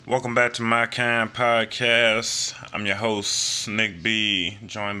Welcome back to My Kind Podcast. I'm your host, Nick B,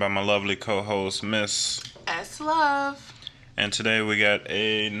 joined by my lovely co-host, Miss S Love. And today we got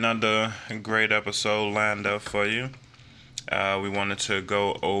another great episode lined up for you. We wanted to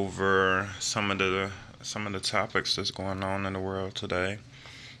go over some of the topics that's going on in the world today.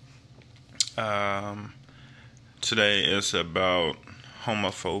 Today is about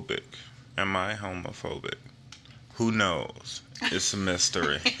homophobic. Am I homophobic? Who knows? It's a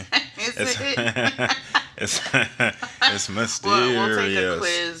mystery. Is it's, it? it's mysterious. We'll take a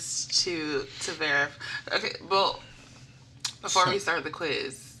quiz to verify. Okay, well, before we start the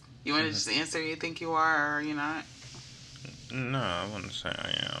quiz, you want to just answer you think you are or you're not? No, I wouldn't say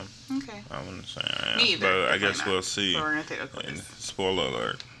I am. Okay. I wouldn't say I am. Me either. But I guess we'll see. So we're going to take a quiz. Spoiler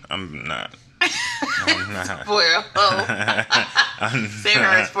alert. I'm not. I'm not. Spoiler. Save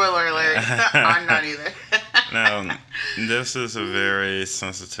her spoiler alert. I'm not either. Now, this is a very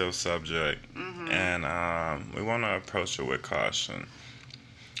sensitive subject, and we want to approach it with caution.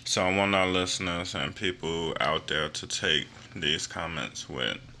 So I want our listeners and people out there to take these comments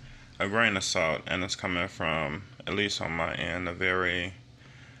with a grain of salt, and it's coming from, at least on my end, a very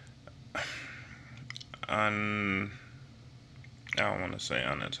I don't want to say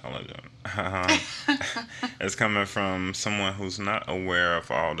unintelligent. It's coming from someone who's not aware of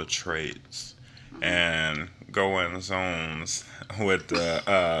all the traits and going zones with the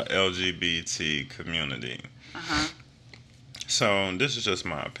LGBT community. So this is just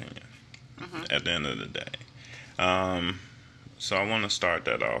my opinion at the end of the day. So I want to start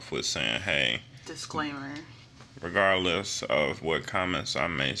that off with saying, hey, disclaimer. Regardless of what comments I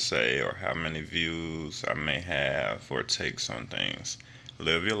may say or how many views I may have or takes on things,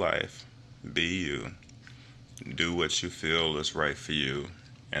 live your life, be you, do what you feel is right for you,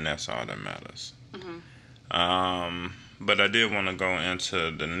 and that's all that matters. But I did want to go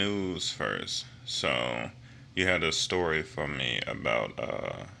into the news first. So you had a story for me about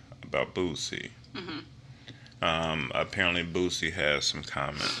Boosie. Apparently Boosie has some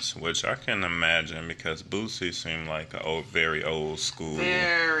comments, which I can imagine because Boosie seemed like a very old school,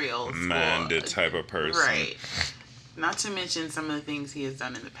 minded type of person. Right. Not to mention some of the things he has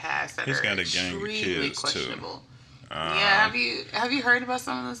done in the past that He's are got a gang of extremely kids questionable. too. Yeah, have you heard about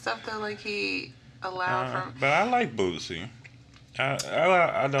some of the stuff that like he allowed from? But I like Boosie.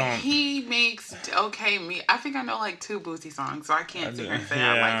 I don't. He makes me. I think I know like 2 Boosie songs, so I can't sit here and say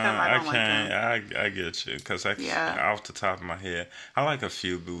I like him. I don't like him. I get you because off the top of my head, I like a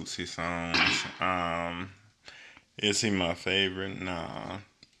few Boosie songs. Is he my favorite? Nah.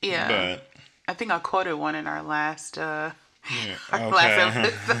 Yeah. But I think I quoted one in our last last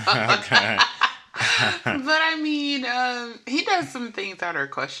episode. Okay. But I mean, he does some things that are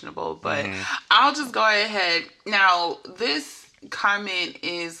questionable. But I'll just go ahead now. This comment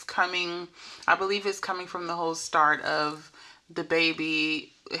is coming, I believe it's coming from the whole start of the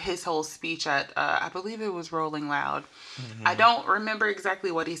baby, his whole speech at, I believe it was Rolling Loud. I don't remember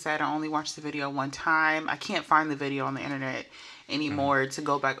exactly what he said. I only watched the video one time. I can't find the video on the internet anymore to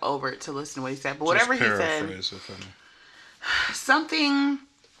go back over it to listen to what he said. But whatever he said, something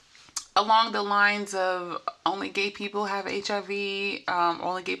along the lines of only gay people have HIV,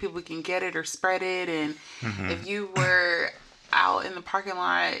 only gay people can get it or spread it, and if you were out in the parking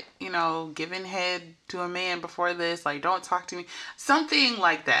lot, giving head to a man before this, like, don't talk to me. Something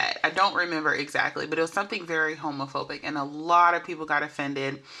like that. I don't remember exactly, but it was something very homophobic, and a lot of people got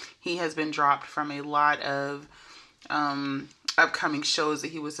offended. He has been dropped from a lot of upcoming shows that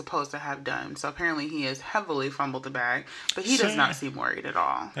he was supposed to have done. So apparently he has heavily fumbled the bag, but he does not seem worried at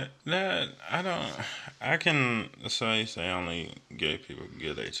all. I can say only gay people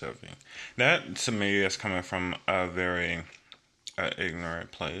get HIV. That to me is coming from a very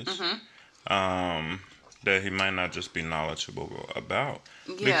ignorant place. That he might not just be knowledgeable about.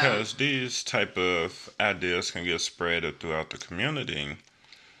 Because these type of ideas can get spread throughout the community,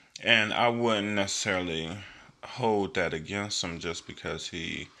 and I wouldn't necessarily hold that against him just because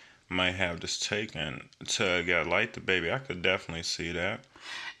he might have this taken to a guy like the baby. I could definitely see that.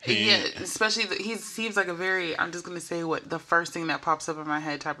 Especially he seems like a very, I'm just going to say what the first thing that pops up in my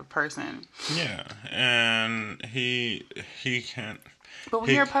head type of person. Yeah, and he can't. But when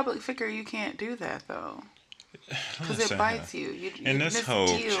you're a public figure, you can't do that though. Because it bites you. And this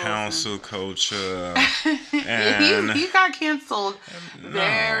whole council culture. And he got canceled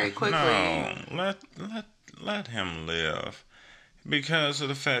very quickly. No, let him live. Because of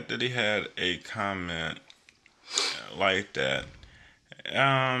the fact that he had a comment like that.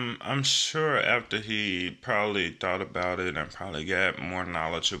 I'm sure after he probably thought about it and probably got more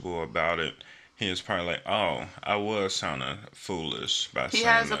knowledgeable about it, he is probably like, oh, I was sounding foolish by He saying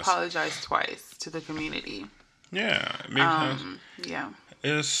has this. apologized twice to the community. Yeah, because Yeah.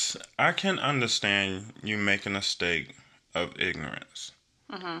 I can understand you make a mistake of ignorance.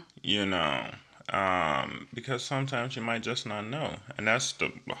 You know, because sometimes you might just not know, and that's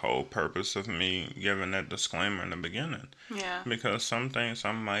the whole purpose of me giving that disclaimer in the beginning. Yeah. Because some things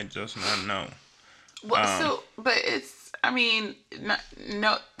I might just not know. Well, but it's, I mean,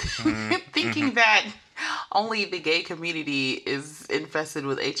 no, thinking that only the gay community is infested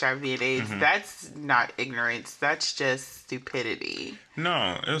with HIV and AIDS, that's not ignorance. That's just stupidity.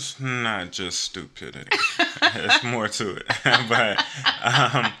 No, it's not just stupidity. It's more to it. But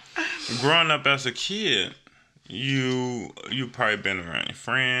growing up as a kid, you probably been around your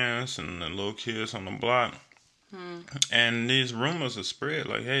friends and the little kids on the block. And these rumors are spread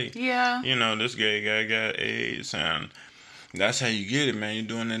like, hey, Yeah. you know, this gay guy got AIDS, and that's how you get it, man. You're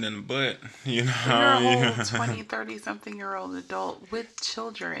doing it in the butt. You know, You're a whole 20, 30-something-year-old adult with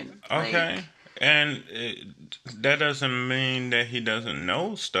children. Okay. Like, And that doesn't mean that he doesn't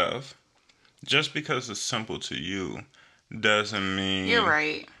know stuff. Just because it's simple to you doesn't mean you're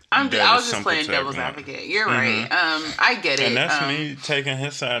right. that I was it's just simple playing to devil's everyone. advocate. You're right. I get it. And that's me taking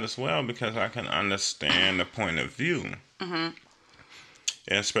his side as well, because I can understand the point of view.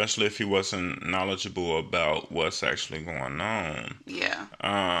 Especially if he wasn't knowledgeable about what's actually going on. Yeah.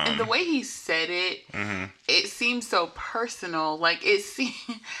 And the way he said it, it seemed so personal. Like, it seemed,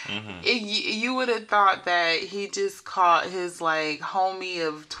 you would have thought that he just caught his, like, homie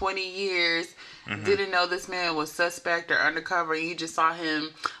of 20 years, didn't know this man was suspect or undercover, and you just saw him,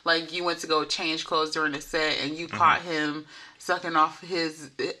 like, you went to go change clothes during the set, and you caught him sucking off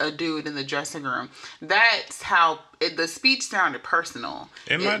a dude in the dressing room. That's how the speech sounded personal.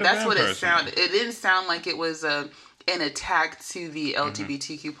 That's what it sounded. It didn't sound like it was an attack to the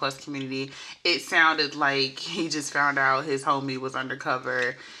LGBTQ plus community. It sounded like he just found out his homie was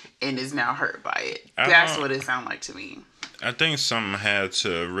undercover and is now hurt by it. That's what it sounded like to me. I think something had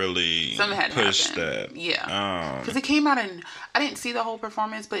to really push that. Yeah. Because it came out I didn't see the whole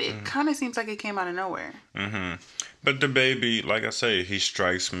performance, but it kind of seems like it came out of nowhere. But the baby, like I say, he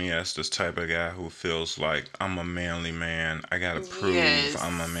strikes me as this type of guy who feels like, I'm a manly man. I gotta prove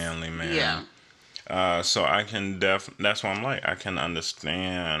I'm a manly man. Yeah. So I can that's why I'm like, I can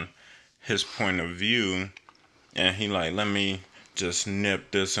understand his point of view. And he like, let me just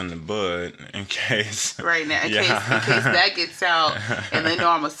nip this in the bud in case. Right now, in case that gets out and they know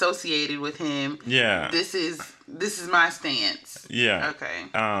I'm associated with him. Yeah. This is my stance. Yeah.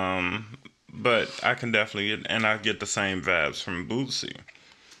 Okay. But I can definitely get the same vibes from Bootsy.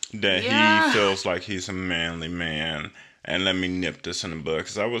 That he feels like he's a manly man. And let me nip this in the bud.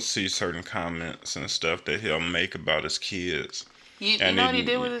 Because I would see certain comments and stuff that he'll make about his kids. You know what he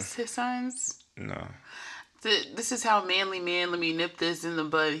did with his sons? No. This is how manly man, let me nip this in the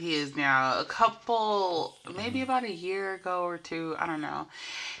bud he is now. Maybe about a year ago or two, I don't know.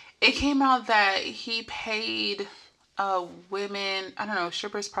 It came out that he paid women, I don't know,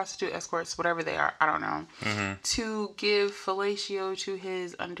 strippers, prostitute, escorts, whatever they are, I don't know, to give fellatio to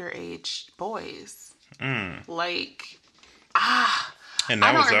his underage boys. Like, and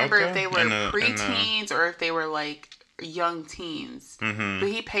I don't remember if they were preteens or if they were like young teens. But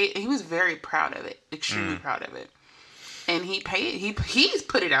he was very proud of it, extremely proud of it. And he's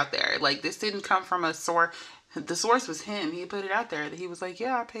put it out there. Like, this didn't come from a source. The source was him. He put it out there that he was like,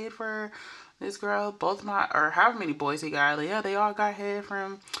 yeah, I paid for this girl, both or however many boys he got. Like, yeah, they all got head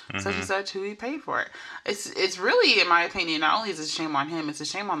from such and such who he paid for it. It's really, in my opinion, not only is it a shame on him, it's a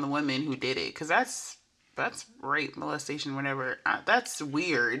shame on the women who did it. Because that's rape, molestation, whatever. That's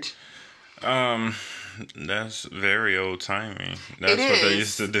weird. That's very old timey. That's what they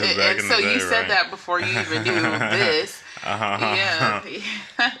used to do back in the day. So you said that before you even knew this. Yeah.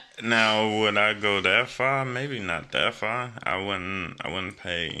 Now, would I go that far? Maybe not that far. I wouldn't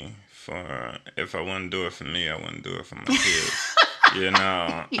pay for, if I wouldn't do it for me, I wouldn't do it for my kids. You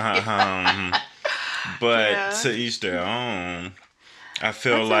know. But to each their own. I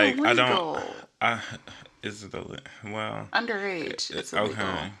feel like illegal. Is it well? Underage. It's illegal.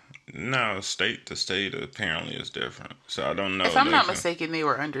 Okay. No, state to state apparently is different. So I don't know. If I'm not mistaken, they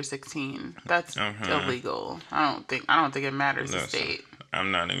were under 16. That's illegal. I don't think it matters the state.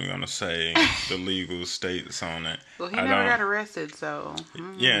 I'm not even gonna say the legal states on it. Well, he never got arrested, so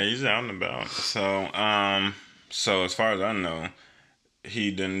yeah, he's out and about. So so as far as I know,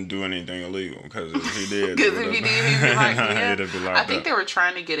 he didn't do anything illegal, because if he did, he'd be like, I think they were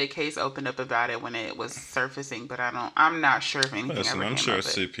trying to get a case opened up about it when it was surfacing, but I'm not sure if anything ever came I'm sure of it.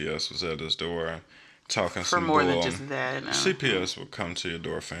 CPS was at his door talking for some more bull. than just that. No. CPS will come to your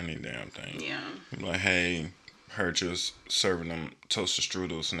door for any damn thing. Yeah. Like, hey, heard just serving them toaster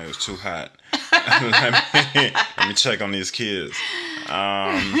strudels and they was too hot. let me check on these kids.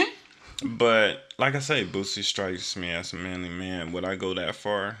 But like I say, Boosie strikes me as a manly man. Would I go that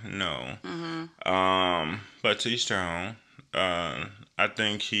far? No. But to each their own. I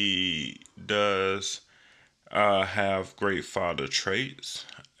think he does have great father traits.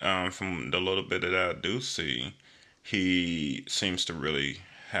 From the little bit that I do see, he seems to really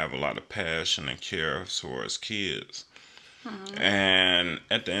have a lot of passion and care for his kids. And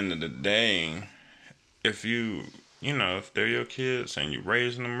at the end of the day, if if they're your kids and you're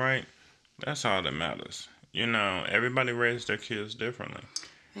raising them right, that's all that matters. Everybody raises their kids differently.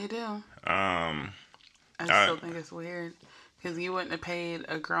 They do. Um, I still think it's weird because you wouldn't have paid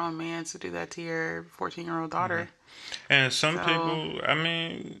a grown man to do that to your 14-year-old daughter. And some people, I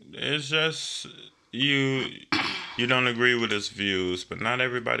mean, it's just you don't agree with his views, but not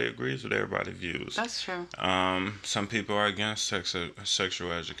everybody agrees with everybody's views. That's true. Some people are against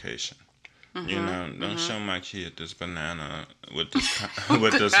sexual education. Don't show my kid this banana with this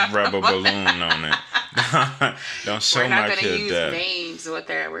with this rubber balloon on it. Don't show my kid that. We're not gonna use names with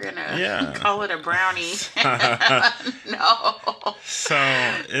that. We're gonna call it a brownie. No. So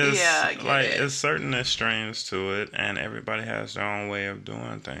it's certain extremes to it, and everybody has their own way of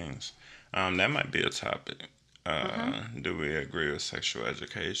doing things. That might be a topic. Do we agree with sexual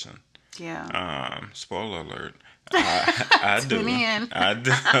education? Yeah. Spoiler alert. I do. Tune in. I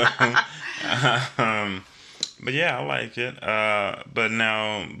do. But yeah, I like it. But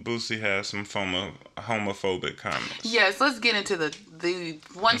now Boosie has some homophobic comments. Yes, let's get into the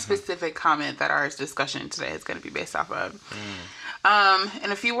one specific comment that our discussion today is going to be based off of.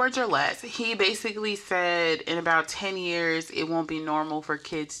 In a few words or less, he basically said in about 10 years, it won't be normal for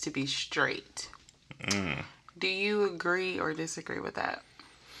kids to be straight. Do you agree or disagree with that?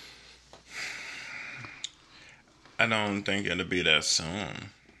 I don't think it'll be that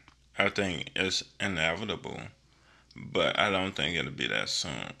soon. I think it's inevitable, but I don't think it'll be that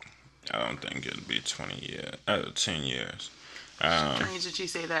soon. I don't think it'll be 10 years. Strange that you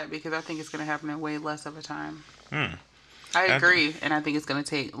say that because I think it's going to happen in way less of a time. I agree, and I think it's going to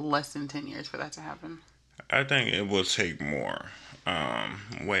take less than 10 years for that to happen. I think it will take more,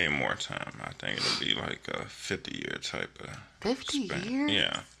 way more time. I think it'll be like a 50-year type of 50 years?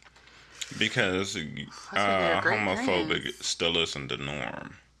 Yeah. Because homophobic still isn't the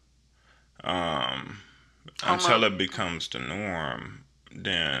norm. Until it becomes the norm,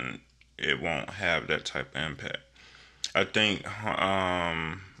 then it won't have that type of impact. I think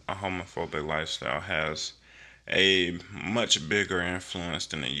a homophobic lifestyle has a much bigger influence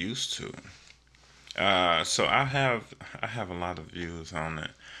than it used to. So I have a lot of views on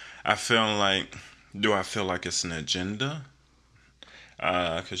it. I feel like it's an agenda?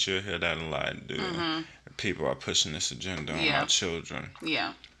 Because you'll hear that a lot, people are pushing this agenda on our children.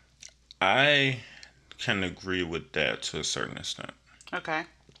 Yeah. I can agree with that to a certain extent. Okay.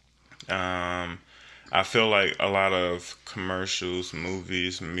 I feel like a lot of commercials,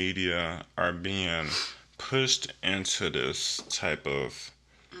 movies, media are being pushed into this type of...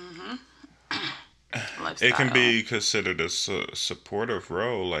 Lifestyle. It can be considered a supportive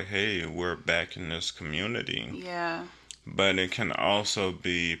role, like, hey, we're back in this community. Yeah. But it can also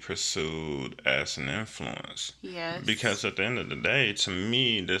be pursued as an influence. Yes. Because at the end of the day, to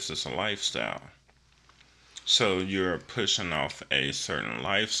me, this is a lifestyle. So you're pushing off a certain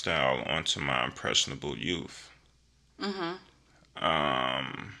lifestyle onto my impressionable youth.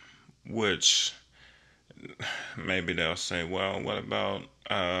 Which maybe they'll say, well, what about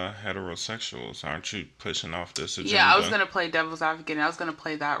heterosexuals? Aren't you pushing off this agenda? Yeah, I was going to play devil's advocate, and I was going to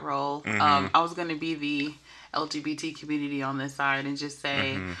play that role. I was going to be the LGBT community on this side and just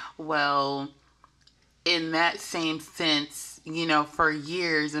say, well, in that same sense, for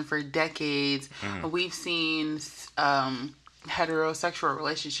years and for decades, we've seen heterosexual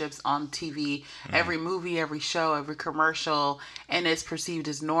relationships on TV, every movie, every show, every commercial, and it's perceived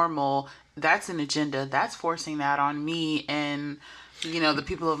as normal. That's an agenda. That's forcing that on me and, the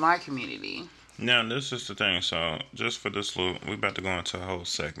people of my community. Now, this is the thing. So, just for this we're about to go into a whole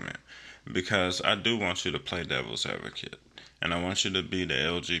segment. Because I do want you to play devil's advocate. And I want you to be the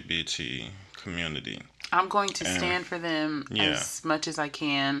LGBT community. I'm going to stand for them as much as I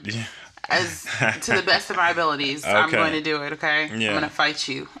can. Yeah. As to the best of my abilities. Okay. I'm going to do it, okay? Yeah. I'm going to fight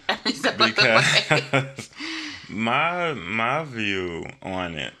you every step of the way. My view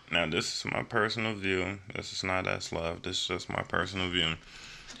on it, now this is my personal view. This is not That's Love. This is just my personal view.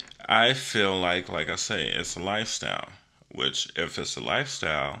 I feel like I say, it's a lifestyle. Which, if it's a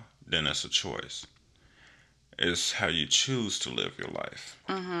lifestyle, then it's a choice. It's how you choose to live your life.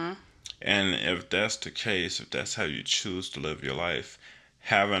 Mm-hmm. And if that's the case, if that's how you choose to live your life,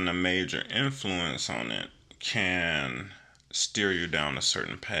 having a major influence on it can steer you down a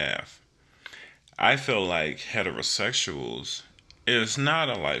certain path. I feel like heterosexuals is not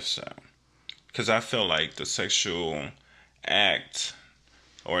a lifestyle, because I feel like the sexual act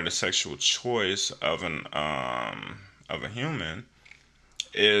or the sexual choice of a human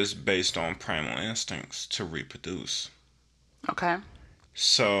is based on primal instincts to reproduce. Okay.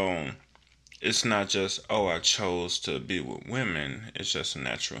 So it's not just, oh, I chose to be with women. It's just a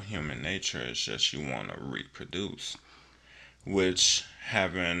natural human nature. It's just you want to reproduce, which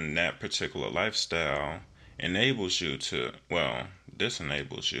having that particular lifestyle enables you to, well,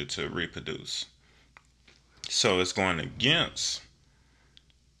 disenables you to reproduce. So it's going against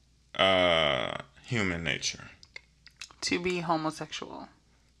human nature. To be homosexual.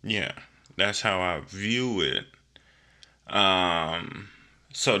 Yeah, that's how I view it.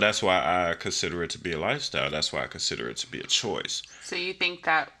 So that's why I consider it to be a lifestyle. That's why I consider it to be a choice. So you think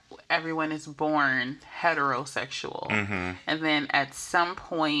that everyone is born heterosexual, and then at some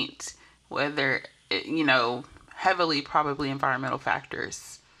point, whether heavily probably environmental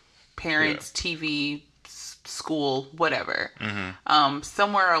factors, parents, TV, school, whatever,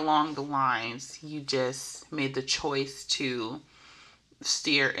 somewhere along the lines, you just made the choice to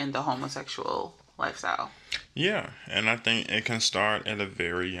steer in the homosexual lifestyle. Yeah, and I think it can start at a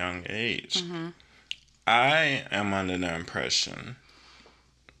very young age. I am under the impression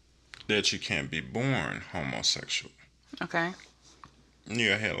that you can't be born homosexual. Okay.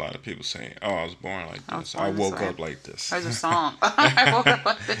 Yeah, I hear a lot of people saying, "Oh, I was born like this. I woke up like this." There's a song. I woke up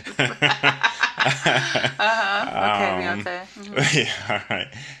like this. Okay, Beyonce. Yeah, all right.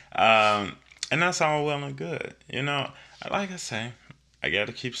 And that's all well and good. Like I say, I got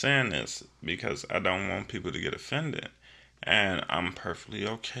to keep saying this because I don't want people to get offended. And I'm perfectly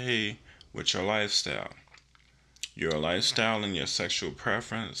okay with your lifestyle. Your lifestyle and your sexual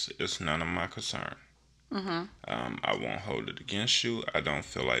preference is none of my concern. I won't hold it against you. I don't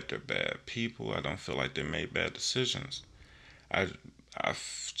feel like they're bad people. I don't feel like they made bad decisions. I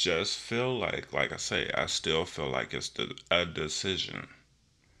just feel like I say, I still feel like it's a decision.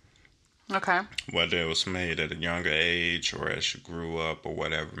 Okay. Whether it was made at a younger age or as you grew up or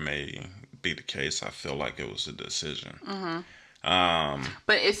whatever may be the case, I feel like it was a decision.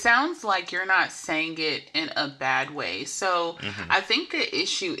 But it sounds like you're not saying it in a bad way. So I think the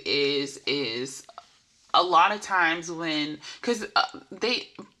issue is a lot of times because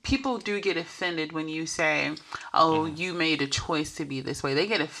people do get offended when you say, oh, you made a choice to be this way. They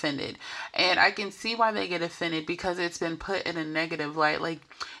get offended. And I can see why they get offended, because it's been put in a negative light. Like,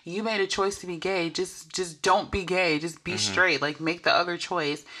 you made a choice to be gay. Just don't be gay. Just be straight. Like, make the other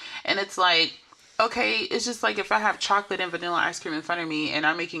choice. And it's like, okay, it's just like if I have chocolate and vanilla ice cream in front of me and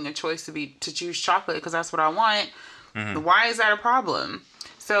I'm making a choice to choose chocolate because that's what I want, why is that a problem?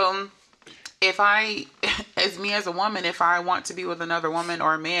 So if as a woman, if I want to be with another woman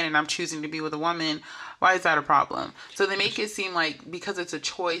or a man and I'm choosing to be with a woman, why is that a problem? So they make it seem like because it's a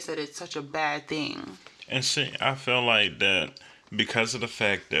choice that it's such a bad thing. And see, I feel like that because of the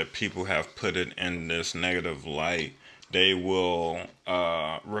fact that people have put it in this negative light, they will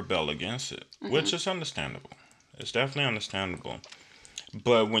rebel against it, which is understandable. It's definitely understandable.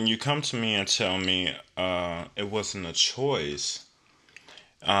 But when you come to me and tell me it wasn't a choice,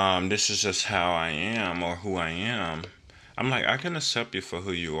 this is just how I am or who I am, I'm like, I can accept you for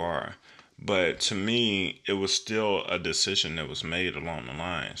who you are. But to me, it was still a decision that was made along the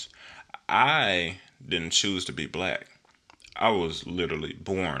lines. I didn't choose to be black. I was literally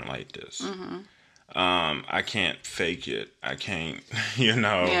born like this. I can't fake it. I can't, Yeah,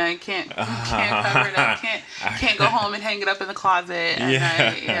 I can't cover it up. Can't go home and hang it up in the closet at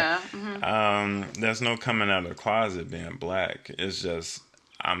night. Yeah. There's no coming out of the closet being black. It's just,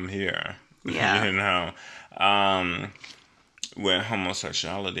 I'm here. Yeah. With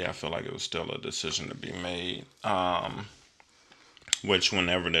homosexuality, I feel like it was still a decision to be made. Which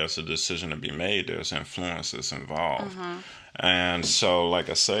whenever there's a decision to be made, there's influences involved. And so, like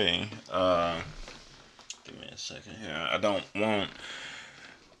I say, give me a second here. I don't want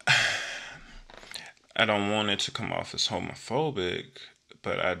it to come off as homophobic,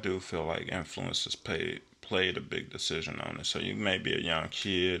 but I do feel like influences played a big decision on it. So you may be a young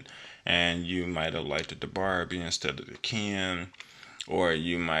kid and you might have liked the Barbie instead of the Ken, or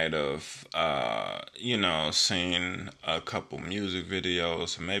you might have, seen a couple music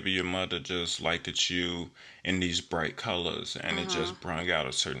videos. Maybe your mother just liked you in these bright colors, and it just brought out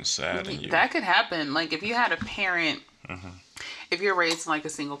a certain side in you. That could happen. Like if you had a parent if you're raised in like a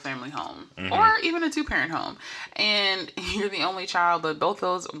single family home or even a 2-parent home, and you're the only child, but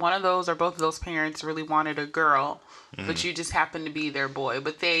one of those or both of those parents really wanted a girl, but you just happen to be their boy,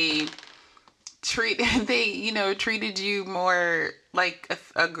 but they treated you more like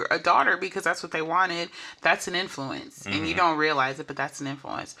a daughter because that's what they wanted. That's an influence, and you don't realize it, but that's an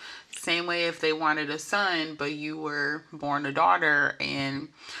influence. Same way if they wanted a son, but you were born a daughter, and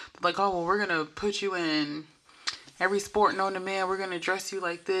like, oh well, we're gonna put you in every sport known to man. We're gonna dress you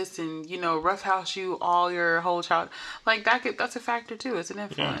like this, and roughhouse you all your whole child. Like that's a factor too. It's an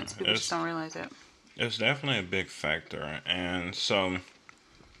influence. People just don't realize it. It's definitely a big factor, and so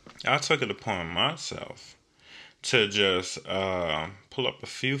I took it upon myself to just pull up a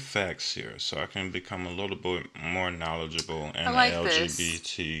few facts here so I can become a little bit more knowledgeable in the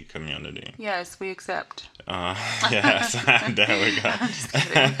LGBT community. Yes, we accept. Yes, there we go. I'm just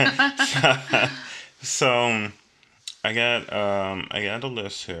kidding. So I got a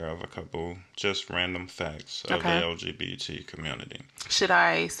list here of a couple just random facts of the LGBT community. Should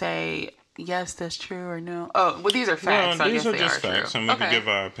I say yes, that's true, or no? Oh, well, these are facts. Well, these so I are guess just facts, true. and we can give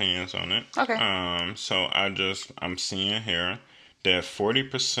our opinions on it. Okay. So I'm seeing here that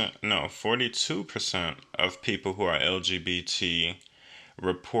 42% of people who are LGBT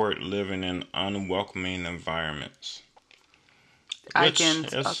report living in unwelcoming environments. I'm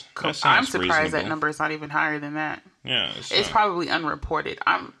surprised reasonable. That number is not even higher than that. Yeah, it's probably unreported.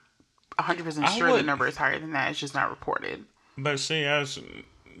 I'm 100% sure the number is higher than that. It's just not reported. But see, as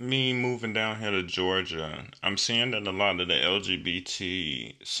me moving down here to Georgia, I'm seeing that a lot of the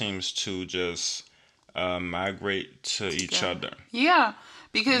LGBT seems to just migrate to each other. Yeah,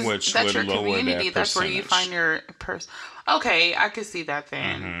 because that's your community. That's where you find your person. Okay, I could see that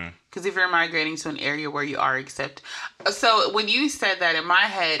then. Because if you're migrating to an area where you are accepted. So when you said that, in my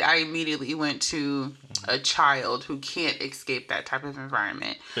head, I immediately went to a child who can't escape that type of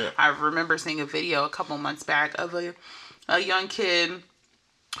environment. Yeah. I remember seeing a video a couple months back of a young kid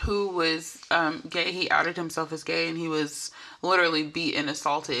who was gay. He outed himself as gay, and he was literally beat and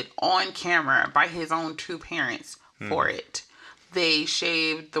assaulted on camera by his own 2 parents for it. They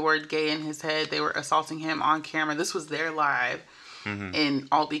shaved the word gay in his head. They were assaulting him on camera. This was their live. And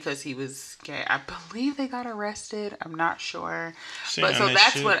all because he was gay. I believe they got arrested. I'm not sure. See, but so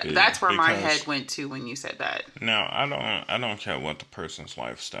that's where my head went to when you said that. Now, I don't care what the person's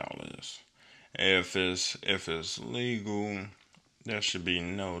lifestyle is. If it's legal, there should be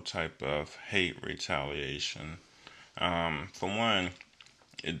no type of hate retaliation. For one,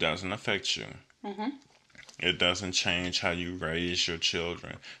 it doesn't affect you. It doesn't change how you raise your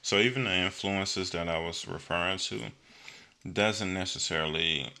children. So even the influences that I was referring to doesn't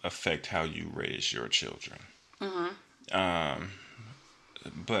necessarily affect how you raise your children.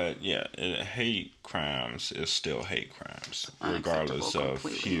 But yeah, hate crimes is still hate crimes, regardless of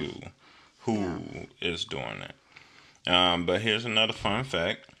who is doing it. But here's another fun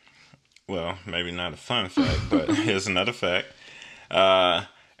fact. Well, maybe not a fun fact, but here's another fact.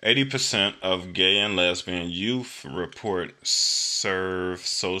 80% of gay and lesbian youth report serve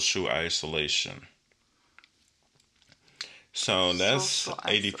social isolation. So that's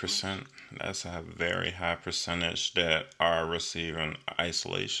 80%. That's a very high percentage that are receiving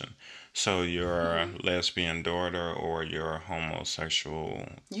isolation. So your lesbian daughter or your homosexual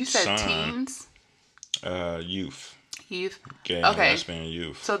You said son, teens? Youth. Gay and lesbian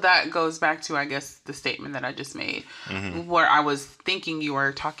youth. So that goes back to, I guess, the statement that I just made, where I was thinking you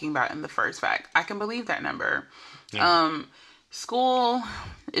were talking about in the first fact. I can believe that number. Yeah. School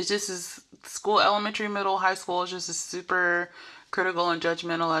is just as elementary, middle, high school is just as super critical and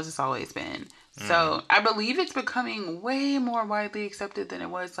judgmental as it's always been. So I believe it's becoming way more widely accepted than it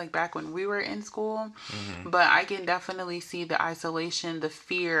was like back when we were in school. But I can definitely see the isolation, the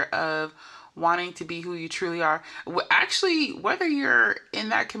fear of wanting to be who you truly are. Actually, whether you're in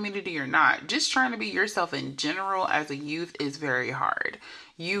that community or not, just trying to be yourself in general as a youth is very hard.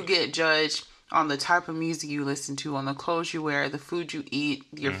 You get judged on the type of music you listen to, on the clothes you wear, the food you eat,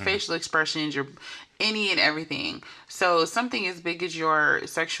 your facial expressions, your any and everything. So something as big as your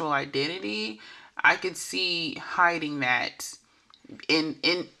sexual identity, I could see hiding that. In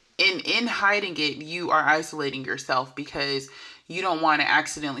hiding it, you are isolating yourself because you don't want to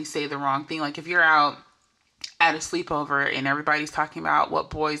accidentally say the wrong thing. Like if you're out at a sleepover and everybody's talking about what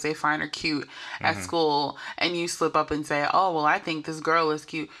boys they find are cute at school, and you slip up and say, "Oh, well, I think this girl is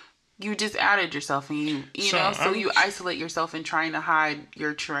cute." You just outed yourself, and you isolate yourself in trying to hide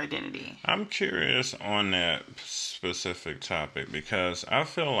your true identity. I'm curious on that specific topic because I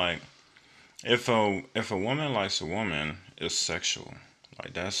feel like if a woman likes a woman, it's sexual.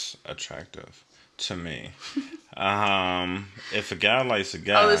 Like that's attractive to me. If a guy likes a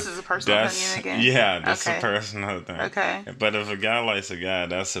guy, this is a personal opinion again. Yeah, that's okay. a personal thing. Okay. But if a guy likes a guy,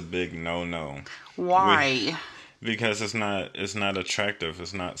 that's a big no. Why? Because it's not attractive.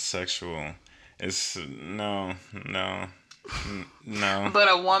 It's not sexual. It's no. But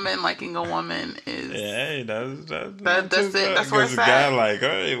a woman liking a woman is. Hey, that's it. That's where it's at. A guy like,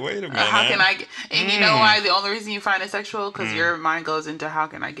 hey, wait a minute. How can I? And you know why? The only reason you find it sexual because your mind goes into how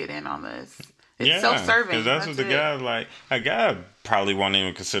can I get in on this. It's self-serving. Because that's what the guy like. A guy probably won't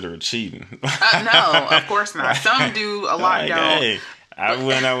even consider it cheating. No, of course not. Some do. A lot don't. Hey, I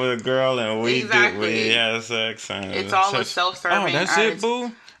went out with a girl and we had sex. And it's all a self-serving. Oh, that's it,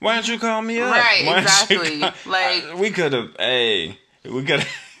 boo. Why didn't you call me up? Right, exactly. Like we could have. Hey, we could.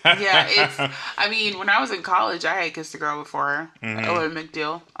 Yeah, it's. I mean, when I was in college, I had kissed a girl before. It was a big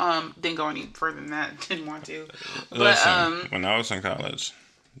deal. Didn't go any further than that. Didn't want to. But listen, when I was in college,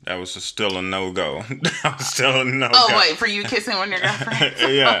 that was still a no-go. That was still a no-go. Oh wait, for you kissing one of your girlfriends?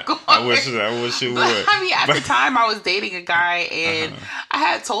 Yeah, I wish you would. I mean, at the time, I was dating a guy, and I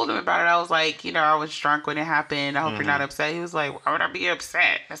had told him about it. I was like, I was drunk when it happened. I hope you're not upset. He was like, why would I be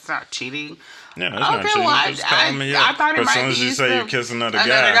upset? That's not cheating. Yeah, that's not cheating. Well, just call me up. I thought it as might soon as be you say you kiss another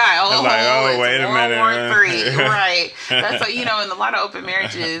guy, oh, it's like, oh, wait a minute. World War III. Right. That's like, in a lot of open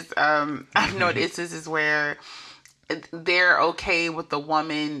marriages, I've known instances where they're okay with the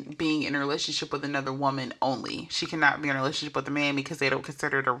woman being in a relationship with another woman only. She cannot be in a relationship with a man because they don't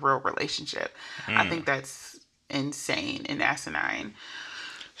consider it a real relationship. I think that's insane and asinine.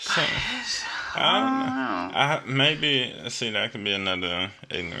 So, I maybe see that could be another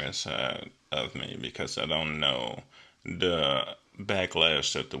ignorant side of me because I don't know the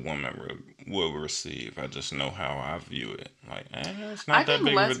backlash that the woman will receive. I just know how I view it. Like, it's not that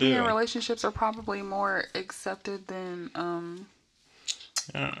big of a deal. I think lesbian relationships are probably more accepted than I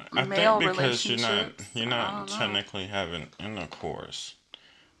male think because relationships. you're not technically having intercourse.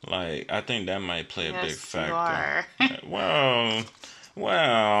 Like, I think that might play a big factor. You are.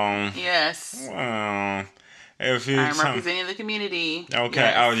 Well. Yes. Well. If you I'm representing the community. Okay.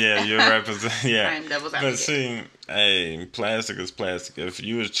 Yes. Oh yeah, you're representing. Yeah. I'm devil's advocate. But see, hey, plastic is plastic. If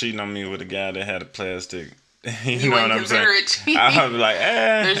you was cheating on me with a guy that had a plastic, you know what I'm saying? It cheating. I'd be like,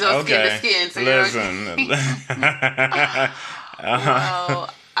 there's no skin to skin. So listen. Well,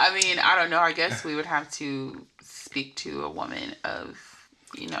 I mean, I don't know. I guess we would have to speak to a woman of.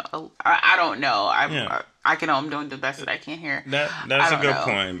 I don't know. I'm doing the best that I can here. That's a good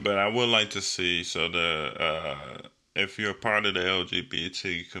point, but I would like to see if you're part of the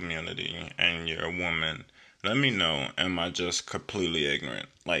LGBT community and you're a woman, let me know. Am I just completely ignorant?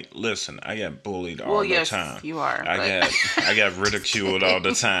 Like, listen, I get bullied all the time. You are. I get ridiculed all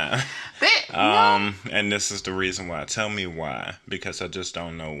the time. And this is the reason why. Tell me why, because I just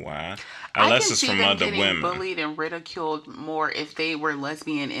don't know why. Unless it's from other women. Bullied and ridiculed more if they were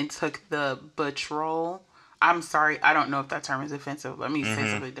lesbian and took the butch role. I'm sorry, I don't know if that term is offensive. Let me say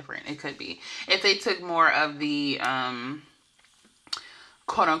something different. It could be if they took more of the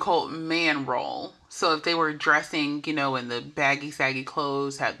quote unquote man role. So if they were dressing, in the baggy, saggy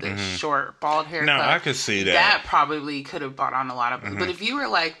clothes, had the short, bald haircut. No, I could see that. That probably could have brought on a lot of. But if you were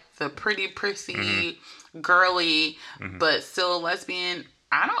like the pretty, prissy, girly, but still a lesbian,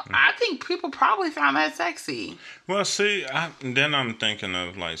 I think people probably found that sexy. Well, see, then I'm thinking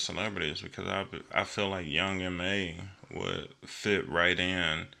of like celebrities because I feel like Young M.A. would fit right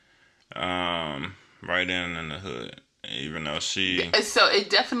in the hood. Even though she... So it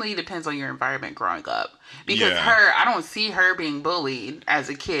definitely depends on your environment growing up. Because I don't see her being bullied as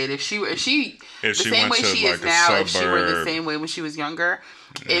a kid. If she the same way she is now, if she were the same way when she was younger,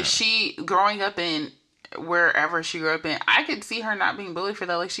 if she, growing up in wherever she grew up in, I could see her not being bullied for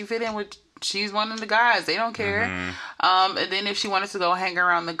that. Like, she fit in with... She's one of the guys. They don't care. And then if she wanted to go hang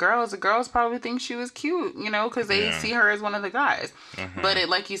around the girls probably think she was cute, because they see her as one of the guys. But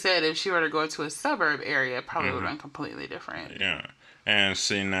like you said, if she were to go to a suburb area, it probably would have been completely different. Yeah. And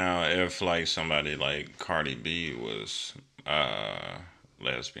see now, if like somebody like Cardi B was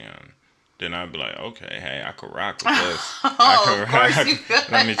lesbian, then I'd be like, okay, hey, I could rock with this. Of course you could.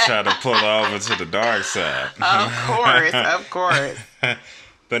 Let me try to pull her over to the dark side. Of course.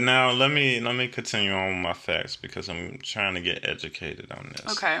 But now let me continue on with my facts because I'm trying to get educated on this.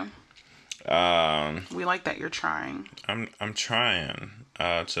 Okay. We like that you're trying. I'm trying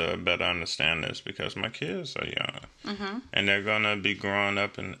to better understand this because my kids are young, and they're gonna be growing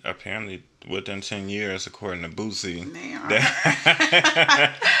up and apparently within 10 years, according to Boosie. They are.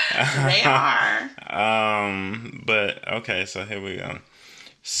 They are. But okay, so here we go.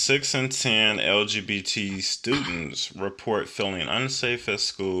 6 in 10 LGBT students report feeling unsafe at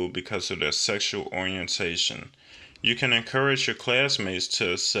school because of their sexual orientation. You can encourage your classmates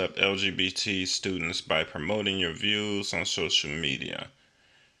to accept LGBT students by promoting your views on social media.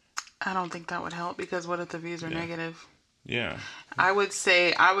 I don't think that would help because what if the views are negative? Yeah. I would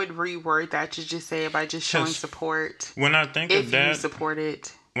reword that to just say it by just showing support. When I think of that, if you support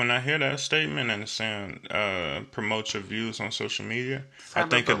it. When I hear that statement and saying promote your views on social media, I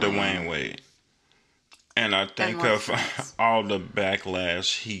think of Dwayne Wade. And I think of all the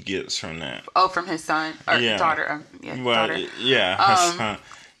backlash he gets from that. Oh, from his son or daughter. Daughter. Yeah, his son.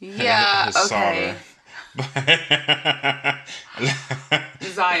 Yeah, his okay.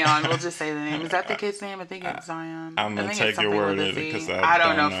 Zion, we'll just say the name. Is that the kid's name? I think it's Zion. I'm going to take your word at it because I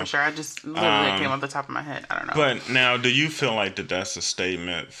don't know for sure. I just literally came off the top of my head. I don't know. But now, do you feel like that's a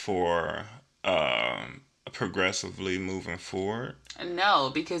statement for progressively moving forward? No,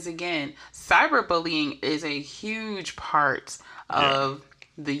 because again, cyberbullying is a huge part of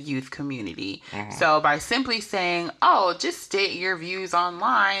the youth community. Mm-hmm. So by simply saying, oh, just state your views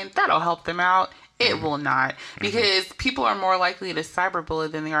online, that'll help them out. It will not, because people are more likely to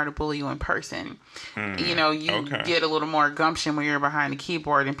cyberbully than they are to bully you in person. You know, you get a little more gumption when you're behind a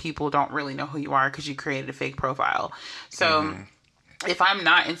keyboard and people don't really know who you are because you created a fake profile. So if I'm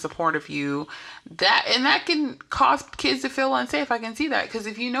not in support of you, that can cause kids to feel unsafe. I can see that, because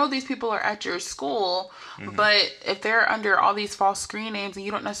if you know these people are at your school, but if they're under all these false screen names and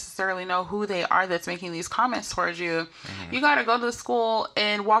you don't necessarily know who they are that's making these comments towards you, you got to go to the school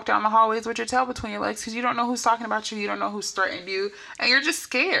and walk down the hallways with your tail between your legs, because you don't know who's talking about you, you don't know who's threatened you, and you're just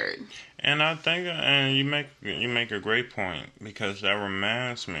scared. And I think, and you make a great point, because that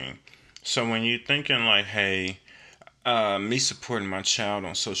reminds me. So when you're thinking like, hey, me supporting my child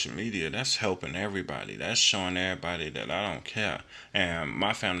on social media, that's helping everybody. That's showing everybody that I don't care. And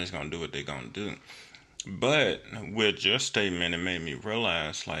my family's going to do what they're going to do. But with your statement, it made me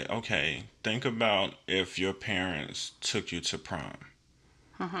realize, like, okay, think about if your parents took you to prom.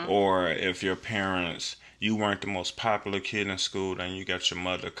 Or if your parents, you weren't the most popular kid in school, then you got your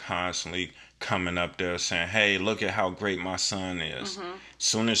mother constantly coming up there saying, hey, look at how great my son is.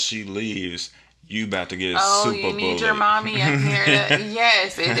 Soon as she leaves, you about to get super bullied. Oh, you need your mommy in here.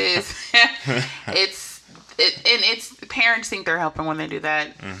 Yes, it is. It's parents think they're helping when they do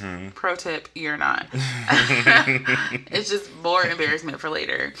that. Pro tip, you're not. It's just more embarrassment for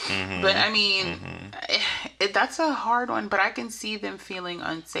later. But I mean, that's a hard one, but I can see them feeling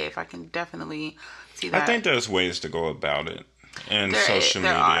unsafe. I can definitely see that. I think there's ways to go about it in social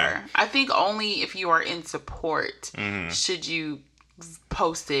media. There are. I think only if you are in support should you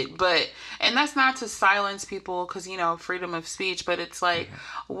post it, and that's not to silence people, because freedom of speech, but it's like,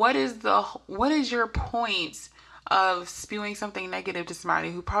 what is your point of spewing something negative to somebody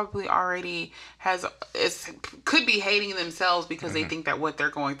who probably already could be hating themselves because they think that what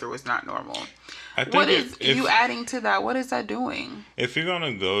they're going through is not normal. What is you adding to that? What is that doing? If you're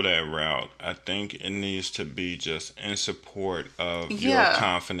gonna go that route, I think it needs to be just in support of your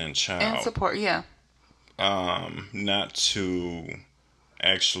confident child. In support, not to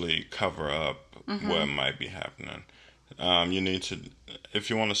actually cover up what might be happening. You need to,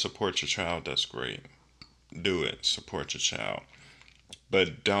 if you want to support your child, that's great. Do it. Support your child.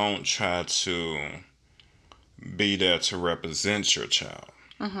 But don't try to be there to represent your child.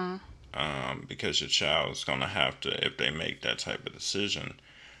 Because your child is going to have to, if they make that type of decision,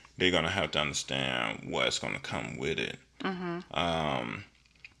 they're going to have to understand what's going to come with it.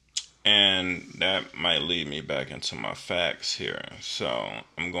 And that might lead me back into my facts here. So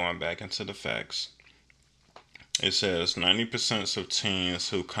I'm going back into the facts. It says 90% of teens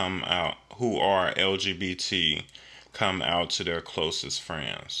who are LGBT come out to their closest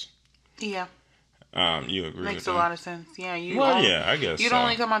friends. Yeah. You agree? Makes with that? A lot of sense. Yeah. I guess you'd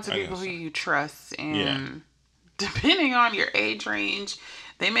only come out to people who you trust, and depending on your age range,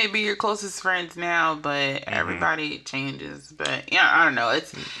 they may be your closest friends now, but everybody changes. But I don't know.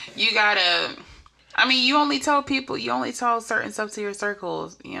 You gotta. I mean, you only tell certain stuff to your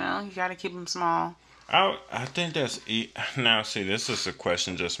circles. You gotta keep them small. I think that's now. See, this is a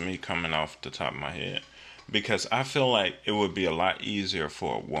question just me coming off the top of my head, because I feel like it would be a lot easier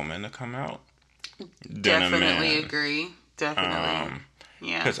for a woman to come out. Definitely agree. Definitely.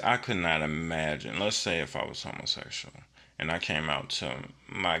 Because I could not imagine. Let's say if I was homosexual and I came out to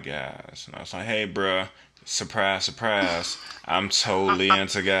my guys and I was like, "Hey, bruh, surprise, surprise! I'm totally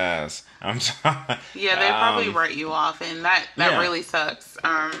into guys." They probably write you off, and that really sucks.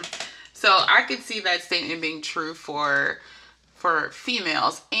 So I could see that statement being true for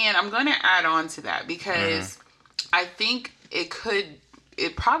females, and I'm going to add on to that because I think it could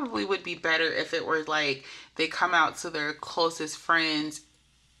it probably would be better if it were like they come out to their closest friends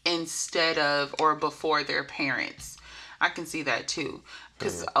instead of or before their parents. I can see that too.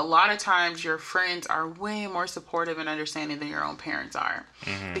 Because a lot of times your friends are way more supportive and understanding than your own parents are.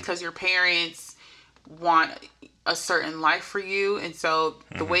 Because your parents want a certain life for you. And so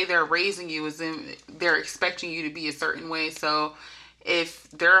the way they're raising you is they're expecting you to be a certain way. So if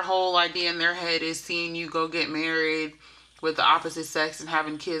their whole idea in their head is seeing you go get married with the opposite sex and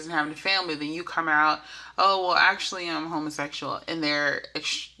having kids and having a family, then you come out, oh, well, actually, I'm homosexual. And they're,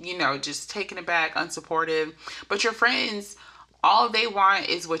 just taken aback, unsupportive. But your friends, all they want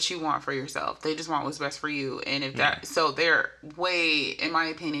is what you want for yourself. They just want what's best for you. And if so they're way, in my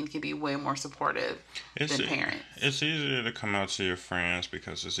opinion, can be way more supportive than parents. It's easier to come out to your friends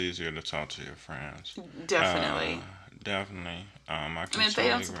because it's easier to talk to your friends. Definitely. Definitely. I mean, if they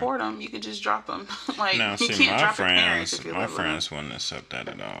don't support them, you can just drop them. Like, now, you can't drop your parents if you my love friends them. wouldn't accept that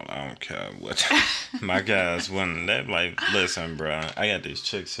at all. I don't care what. My guys wouldn't. They're like, listen, bro, I got these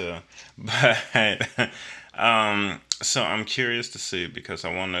chicks here. But, so I'm curious to see, because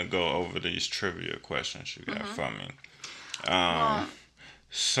I want to go over these trivia questions you got for me.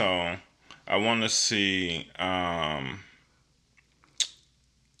 So I want to see, am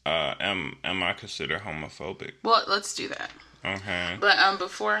I considered homophobic? Well, let's do that. Okay. But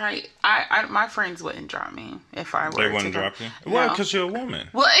before I my friends wouldn't drop me if I were. They wouldn't drop you? No. Well, because you're a woman.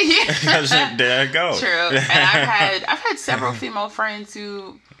 Well, yeah. There you go. True. And I've had several female friends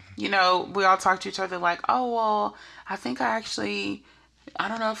who, we all talk to each other like, oh, well, I think I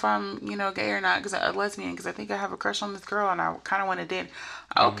don't know if I'm, gay or not, because I'm a lesbian, because I think I have a crush on this girl and I kind of want to date.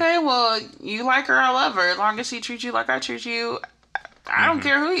 Okay, well, you like her, I love her. As long as she treats you like I treat you, I don't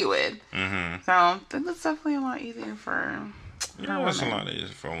care who you with. So I think that's definitely a lot easier for Yeah, it's a lot easier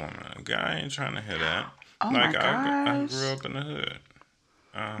for a woman. A guy ain't trying to hear that. Oh like, my gosh. I grew up in the hood.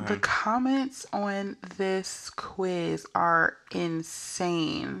 The comments on this quiz are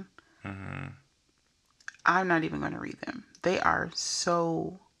insane. I'm not even going to read them. They are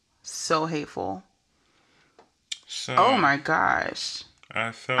so hateful. So, oh my gosh.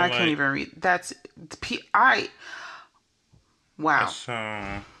 I can't even read. Wow.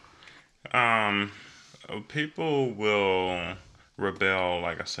 So, people will rebel,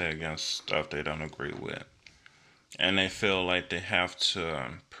 like I say, against stuff they don't agree with. And they feel like they have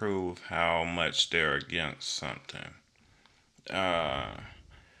to prove how much they're against something.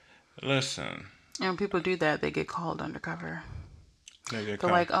 Listen. And when people do that, they get called undercover. They're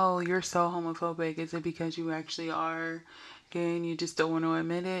like, oh, you're so homophobic. Is it because you actually are gay and you just don't want to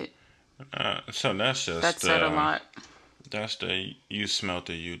admit it? So that's just... That said a lot. That's the you smelt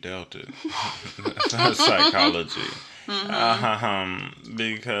it, you dealt it. That's psychology.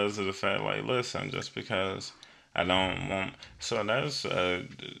 Because of the fact, like, listen, just because I don't want... So that's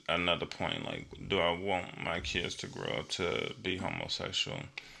another point. Like, do I want my kids to grow up to be homosexual?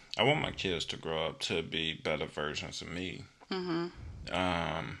 I want my kids to grow up to be better versions of me. And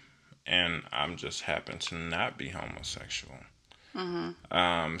I'm just happen to not be homosexual.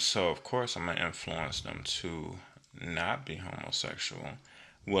 So, of course, I'm going to influence them to not be homosexual.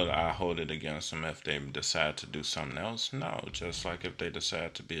 Will I hold it against them if they decide to do something else? No. Just like if they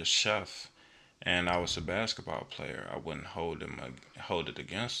decide to be a chef and I was a basketball player, I wouldn't hold it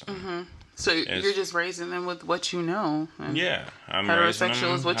against them. So you're just raising them with what you know. And yeah. I'm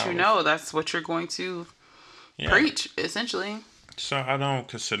heterosexual is what you know. That's what you're going to preach, essentially. So I don't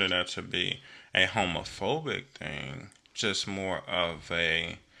consider that to be a homophobic thing. Just more of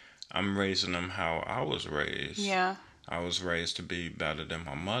I'm raising them how I was raised. Yeah. I was raised to be better than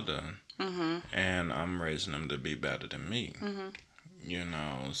my mother. And I'm raising them to be better than me.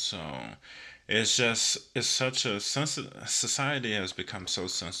 So it's such a society has become so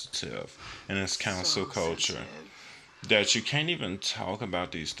sensitive in its council culture that you can't even talk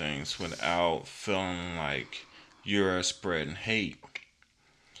about these things without feeling like you're spreading hate.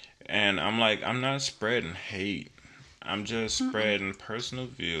 And I'm like, I'm not spreading hate. I'm just spreading personal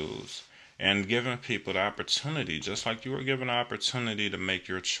views and giving people the opportunity, just like you were given the opportunity to make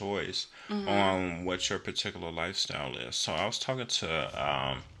your choice on what your particular lifestyle is. So I was talking to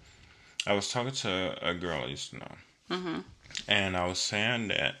a girl I used to know, and I was saying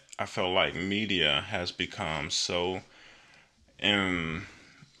that I felt like media has become so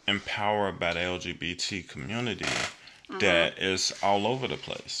empowered by the LGBT community that it's all over the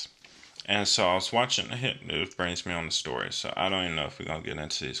place. And so I was watching, it brings me on the story. So I don't even know if we're going to get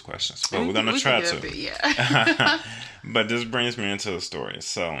into these questions, but we're going to try to. But this brings me into the story.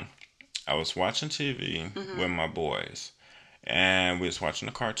 So I was watching TV with my boys, and we was watching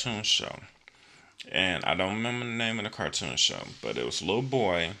a cartoon show. and I don't remember the name of the cartoon show, but it was a little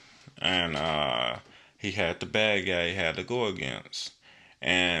boy, and he had the bad guy he had to go against.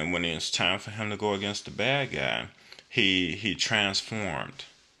 And when it was time for him to go against the bad guy, he transformed,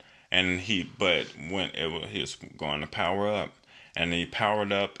 and but when he was going to power up, and he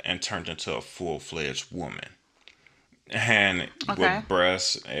powered up and turned into a full-fledged woman, and with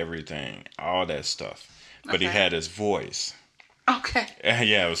breasts, everything, all that stuff. But he had his voice. Okay.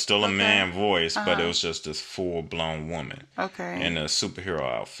 Yeah, it was still a man voice, but it was just this full-blown woman. Okay. In a superhero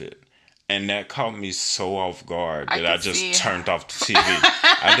outfit. And that caught me so off guard that I just turned off the TV.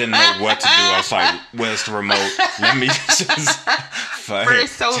 I didn't know what to do. I was like, where's the remote? Let me just fight. For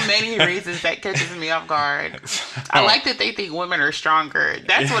so many reasons that catches me off guard. I like that they think women are stronger.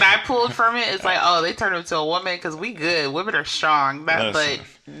 That's what I pulled from it. It's like, oh, they turned into a woman because we good. Women are strong. But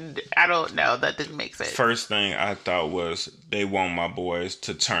I don't know. That didn't make sense. First thing I thought was they want my boys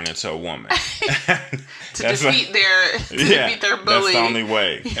to turn into a woman. to defeat their bully. That's the only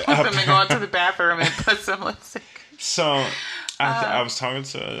way. You want them to go into the bathroom and put some lipstick. So I was talking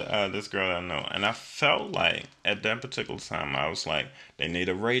to this girl I know, and I felt like at that particular time I was like, they need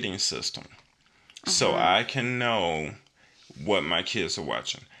a rating system so I can know what my kids are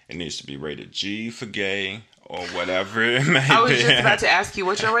watching. It needs to be rated G for gay or whatever it may be. I was just about to ask you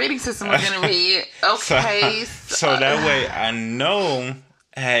what your rating system was going to be. Okay. So that way I know,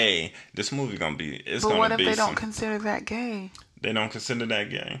 hey, this movie going to be, it's going to be. But what if they don't consider that gay? They don't consider that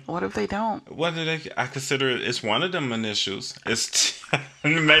gay. What if they don't? What do they? I consider it's one of them initials. It's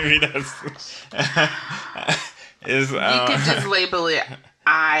maybe that's. You could just label it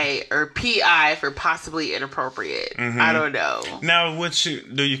I or PI for possibly inappropriate. I don't know. Now,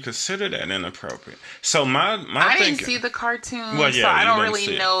 do you consider that inappropriate? So I didn't see the cartoon, so I don't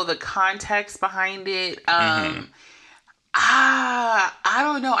really know the context behind it. I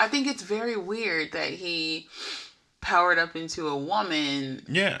don't know. I think it's very weird that he powered up into a woman.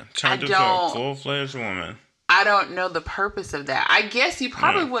 Yeah, turned into a full-fledged woman. I don't know the purpose of that. I guess you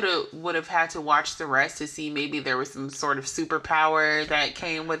probably would have had to watch the rest to see maybe there was some sort of superpower that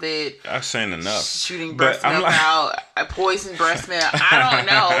came with it. I've seen enough. Shooting breast milk out, a poison breast milk. I don't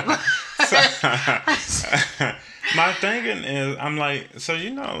know. My thinking is, I'm like, so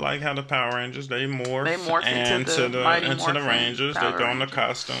like how the Power Rangers, they morph into the Rangers. They go on the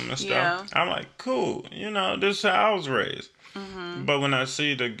costume and stuff. Yeah. I'm like, cool. This is how I was raised. But when I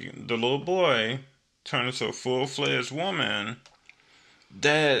see the little boy turn into a full-fledged woman,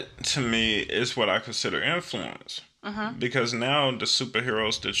 that to me is what I consider influence. Because now the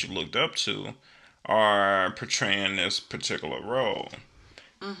superheroes that you looked up to are portraying this particular role.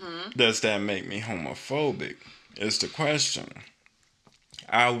 Does that make me homophobic? Is the question.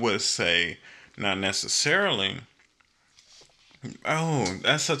 I would say not necessarily. Oh,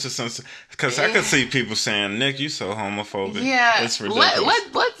 that's such a sense, because I could see people saying, "Nick, you so homophobic." Yeah, it's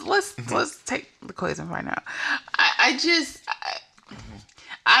ridiculous. Let's take the quiz and find out. I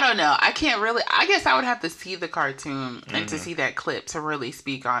don't know. I can't really. I guess I would have to see the cartoon and to see that clip to really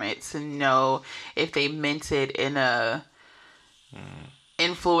speak on it, to know if they meant it in a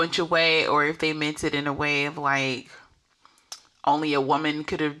influential way or if they meant it in a way of like only a woman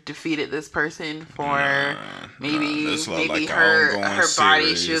could have defeated this person for maybe like her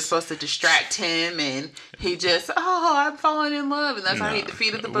body. She was supposed to distract him, and he just I'm falling in love, and that's how he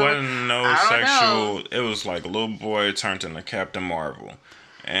defeated the book. It wasn't no sexual. It was like a little boy turned into Captain Marvel,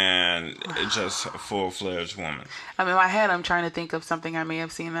 and it's just a full-fledged woman. I mean, in my head, I'm trying to think of something I may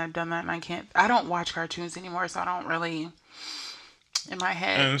have seen that done that, and I can't. I don't watch cartoons anymore, so I don't really. In my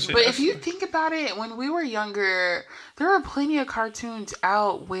head. But if you think about it, when we were younger, there were plenty of cartoons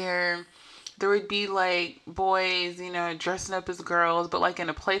out where there would be like boys, dressing up as girls, but like in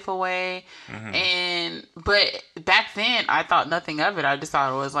a playful way. But back then I thought nothing of it. I just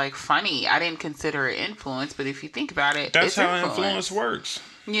thought it was like funny. I didn't consider it influence, but if you think about it, that's how influence works.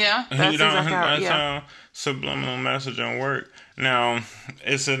 Yeah. That's how subliminal messaging works. Now,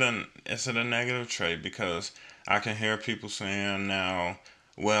 is it a negative trait? Because I can hear people saying now,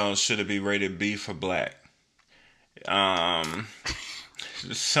 well, should it be rated B for black? So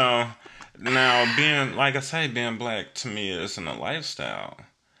now being black to me isn't a lifestyle.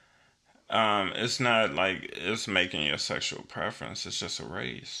 It's not like it's making your sexual preference. It's just a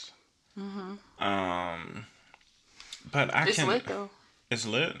race. But it's lit though. It's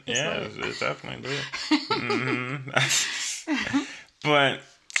lit. It's definitely lit. But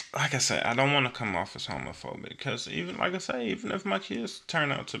like I said, I don't want to come off as homophobic, because even if my kids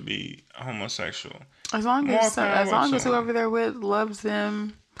turn out to be homosexual, as long as whoever they're with loves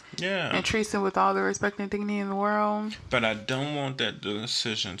them Yeah. And treats them with all the respect and dignity in the world. But I don't want that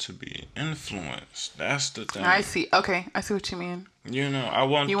decision to be influenced. That's the thing. I see. Okay, I see what you mean. You know, I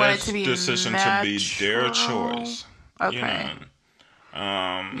want that decision to be their choice. Okay. You know.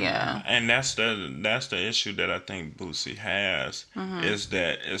 Yeah. And that's the issue that I think Boosie has, is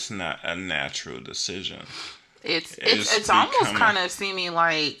that it's not a natural decision. It's almost kind of seeming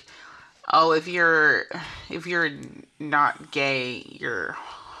like, oh, if you're not gay, you're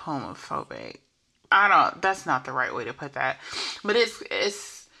homophobic. That's not the right way to put that. But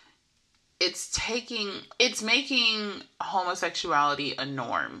it's making homosexuality a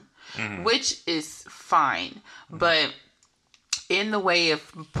norm, which is fine. But in the way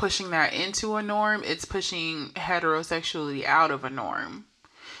of pushing that into a norm, it's pushing heterosexuality out of a norm.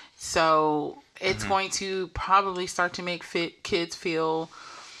 So it's going to probably start to make kids feel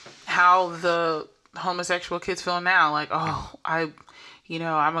how the homosexual kids feel now. Like, oh, I'm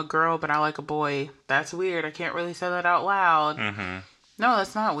a girl, but I like a boy. That's weird. I can't really say that out loud. No,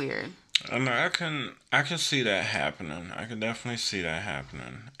 that's not weird. I can see that happening. I can definitely see that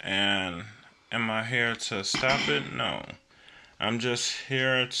happening. And am I here to stop it? No. I'm just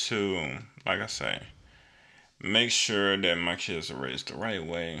here to, like I say, make sure that my kids are raised the right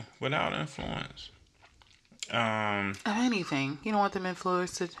way without influence. Of anything. You don't want them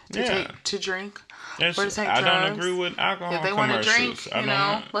influenced to drink or to take I drugs. don't agree with alcohol If they commercials. want to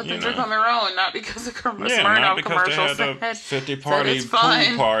drink, let them drink on their own, not because of not Smirnoff because commercials. they had a 50 party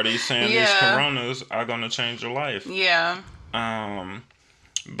pool party saying these Coronas are going to change your life. Yeah.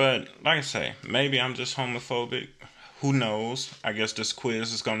 But like I say, maybe I'm just homophobic. Who knows? I guess this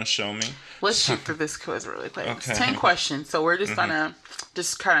quiz is going to show me. Let's shoot through this quiz really quick. Okay. It's 10 questions, so we're just going to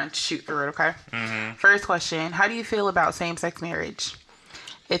just kind of shoot through it, okay? First question, how do you feel about same-sex marriage?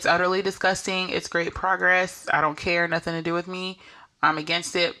 It's utterly disgusting. It's great progress. I don't care. Nothing to do with me. I'm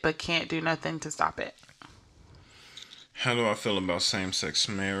against it, but can't do nothing to stop it. How do I feel about same-sex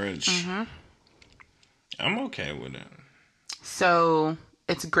marriage? I'm okay with it. So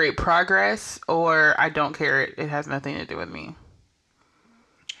it's great progress, or I don't care. It has nothing to do with me.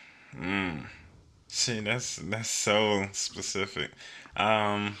 See, that's so specific.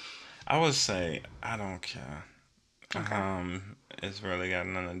 I would say I don't care. Okay. It's really got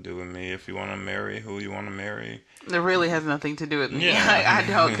nothing to do with me. If you want to marry who you want to marry, it really has nothing to do with me. Yeah. I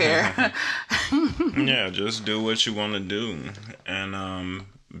don't care. Yeah, just do what you want to do and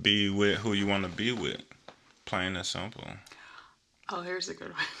be with who you want to be with. Plain and simple. Oh, here's a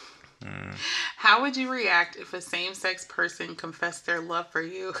good one. How would you react if a same-sex person confessed their love for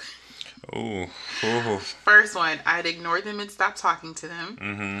you? Ooh. First one, I'd ignore them and stop talking to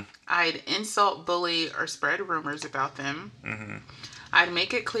them. I'd insult, bully, or spread rumors about them. I'd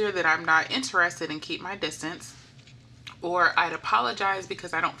make it clear that I'm not interested and keep my distance. Or I'd apologize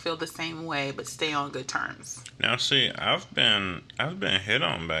because I don't feel the same way, but stay on good terms. Now, see, I've been hit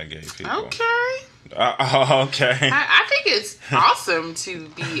on by gay people. Okay. Okay. I think it's awesome to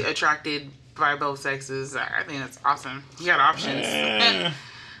be attracted by both sexes. I think that's awesome. You got options.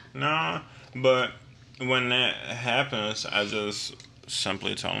 No, but when that happens, I just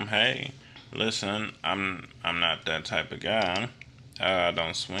simply tell them, "Hey, listen, I'm not that type of guy. I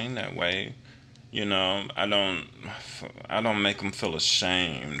don't swing that way. You know, I don't make them feel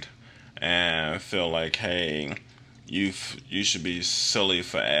ashamed and feel like, hey, you should be silly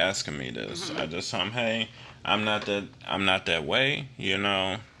for asking me this. I just tell them, hey, I'm not that way. You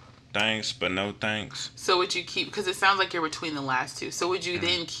know." Thanks, but no thanks. So would you keep, because it sounds like you're between the last two, so would you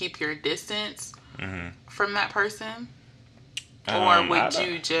then keep your distance from that person? Or would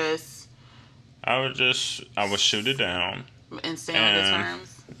you just... I would shoot it down. And stay on good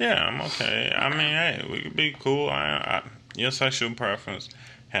terms? Yeah, I'm okay. I mean, hey, we could be cool. Your sexual preference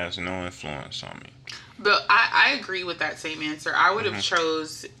has no influence on me. But I agree with that same answer. I would have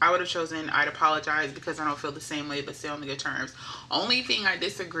chosen I'd apologize because I don't feel the same way, but stay on the good terms. Only thing I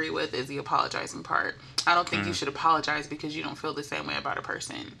disagree with is the apologizing part. I don't think you should apologize because you don't feel the same way about a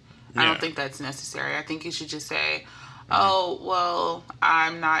person. Yeah. I don't think that's necessary. I think you should just say, oh, well,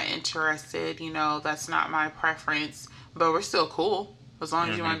 I'm not interested. You know, that's not my preference, but we're still cool. As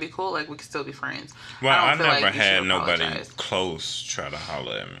long as you want to be cool, like, we can still be friends. Well, I never had nobody close try to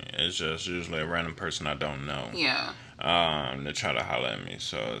holler at me. It's just usually a random person I don't know. Yeah. They try to holler at me,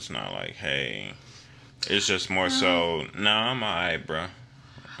 so it's not like, hey. It's just more so, no, I'm alright, bro.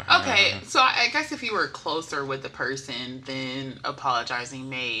 Okay, so I guess if you were closer with the person, then apologizing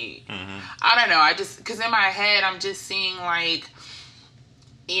may... I don't know, because in my head, I'm just seeing, like...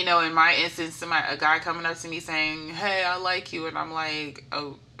 you know, in my instance, a guy coming up to me saying, "Hey, I like you," and I'm like,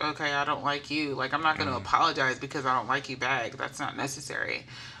 "Oh, okay, I don't like you." Like, I'm not going to apologize because I don't like you back. That's not necessary.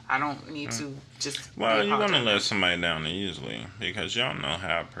 I don't need to just. Well, you're gonna let somebody down easily because you don't know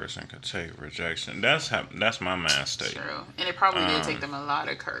how a person could take rejection. That's my mind state. True, and it probably did take them a lot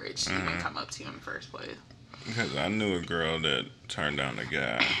of courage to even come up to you in the first place. Because I knew a girl that turned down a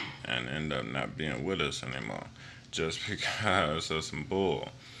guy and ended up not being with us anymore, just because of some bull.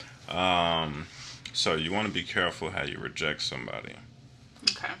 So you want to be careful how you reject somebody.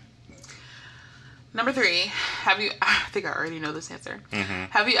 Okay. Number 3, I think I already know this answer.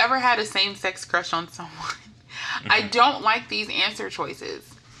 Mm-hmm. Have you ever had a same-sex crush on someone? Mm-hmm. I don't like these answer choices.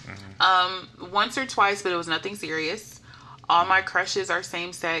 Mm-hmm. Once or twice, but it was nothing serious. All my crushes are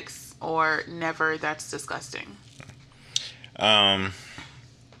same-sex, or never. That's disgusting. It'll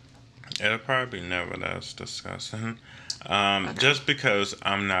probably be never. That's disgusting. Okay. Just because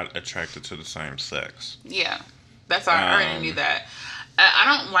I'm not attracted to the same sex. Yeah, that's all. I already knew that. I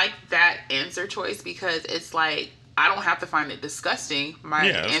don't like that answer choice because it's like I don't have to find it disgusting. My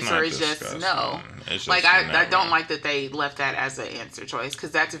answer is just no. Just like I don't like that they left that as an answer choice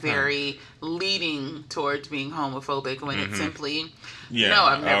because that's very leading towards being homophobic when it's simply no.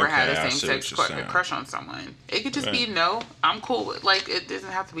 I've never had a same-sex crush on someone. It could just be no. I'm cool with, like, it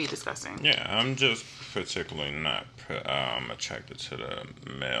doesn't have to be disgusting. Yeah, I'm just particularly not attracted to the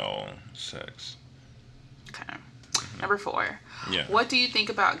male sex. Okay. Number 4. Yeah. What do you think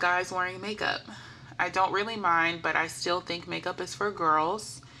about guys wearing makeup? I don't really mind, but I still think makeup is for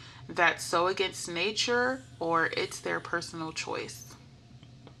girls. That's so against nature, or it's their personal choice.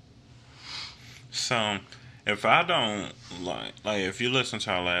 So, if I don't like if you listen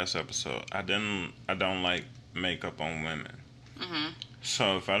to our last episode, I don't like makeup on women. Mm-hmm.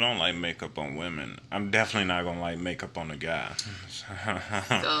 So if I don't like makeup on women, I'm definitely not gonna like makeup on a guy.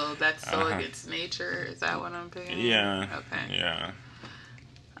 So that's so against nature. Is that what I'm thinking? Yeah. Okay. Yeah.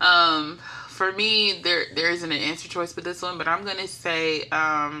 For me, there isn't an answer choice for this one, but I'm gonna say,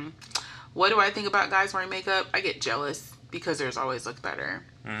 what do I think about guys wearing makeup? I get jealous because theirs always look better.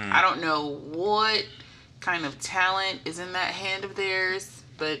 Mm. I don't know what kind of talent is in that hand of theirs.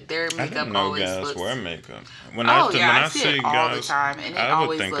 But their makeup always guys looks... wear makeup. I see it all the time, and it I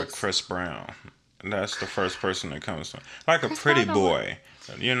would think of Chris Brown. That's the first person that comes to me. Like Chris a pretty boy.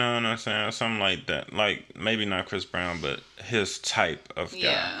 You know what I'm saying? Something like that. Like, maybe not Chris Brown, but his type of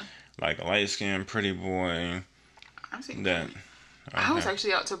guy. Like a light-skinned, pretty boy. I'm seeing that. I was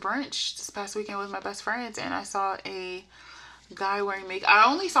actually out to brunch this past weekend with my best friends, and I saw a guy wearing makeup.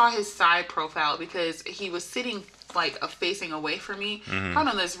 I only saw his side profile because he was sitting facing away from me. Mm-hmm. Found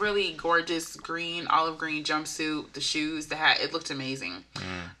on this really gorgeous olive green jumpsuit, the shoes, the hat. It looked amazing.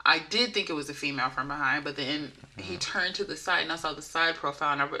 Mm-hmm. I did think it was a female from behind, but then he turned to the side and I saw the side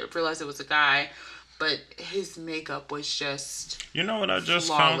profile and I realized it was a guy. But his makeup was just You know what I just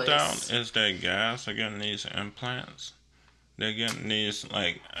flawless. Found out is that guys are getting these implants. They're getting these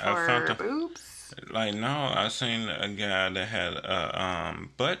for boobs. No, I seen a guy that had a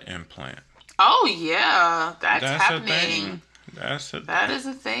butt implant. Oh yeah, that's happening. That is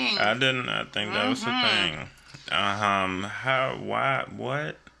a thing. I did not think that was a thing. How? Why?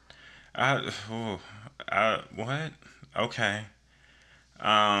 What? What? Okay.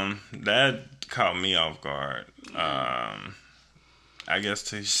 That caught me off guard. I guess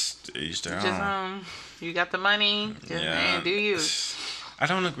to each their own. You got the money. Do you? I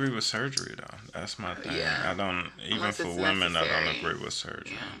don't agree with surgery though. That's my thing. Yeah. I don't Unless for women. Necessary. I don't agree with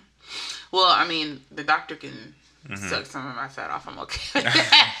surgery. Yeah. Well, I mean, the doctor can suck some of my fat off. I'm okay with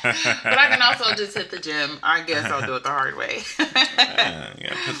that. But I can also just hit the gym. I guess I'll do it the hard way.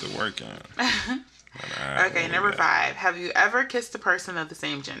 Yeah, put the work in. Okay, number 5. Have you ever kissed a person of the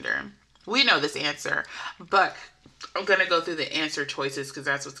same gender? We know this answer, but I'm going to go through the answer choices because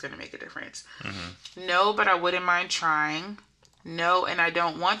that's what's going to make a difference. Mm-hmm. No, but I wouldn't mind trying. No, and I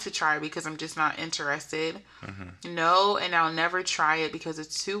don't want to try because I'm just not interested. Mm-hmm. No, and I'll never try it because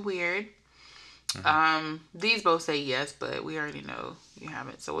it's too weird. Mm-hmm. These both say yes, but we already know you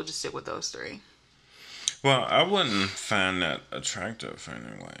haven't, so we'll just stick with those 3. Well, I wouldn't find that attractive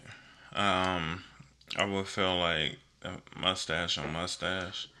anyway. I would feel like a mustache on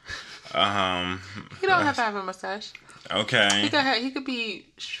mustache. He don't have to have a mustache. Okay. He could be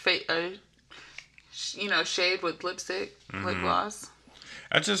shaved with lipstick, lip gloss.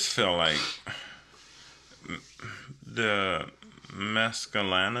 I just feel like the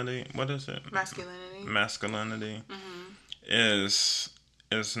masculinity. What is it? Masculinity is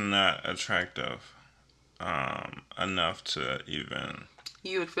not attractive enough to even.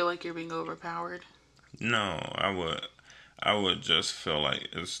 You would feel like you're being overpowered. No, I would. I would just feel like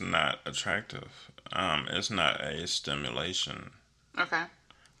it's not attractive. It's not a stimulation. Okay.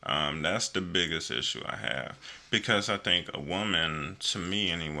 That's the biggest issue I have, because I think a woman, to me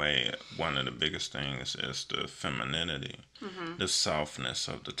anyway, one of the biggest things is the femininity, the softness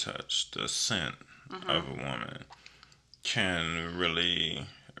of the touch, the scent of a woman can really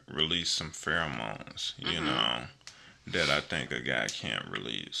release some pheromones, you know, that I think a guy can't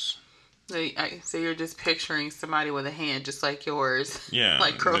release. So you're just picturing somebody with a hand just like yours. Yeah,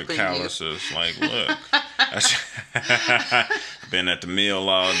 like the calluses. You. Like, look, been at the meal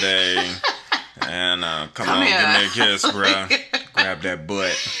all day, and come on, here. give me a kiss, bro. Grab that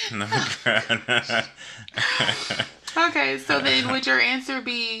butt. Okay, so then would your answer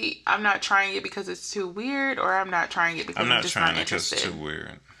be, I'm not trying it because it's too weird, or I'm not trying it because I'm just not interested? Because it's too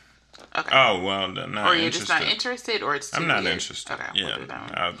weird. Okay. Oh, well, not or you're interested. just not interested, or it's too I'm not weird? interested. Okay, yeah, we'll do that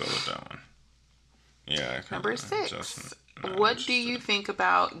one. I'll go with that one. Yeah. Number 6. What do you think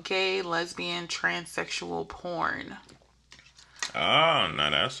about gay, lesbian, transsexual porn? Oh, no,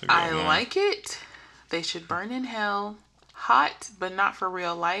 that's a good one. I like it. They should burn in hell. Hot, but not for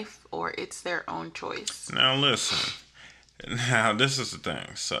real life, or it's their own choice. Now, listen. Now, this is the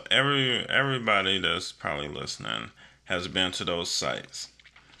thing. So, everybody that's probably listening has been to those sites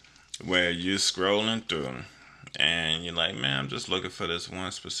where you're scrolling through and you're like, man, I'm just looking for this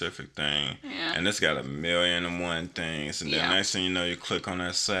one specific thing. Yeah. And it's got 1,000,001 things. And then next thing you know, you click on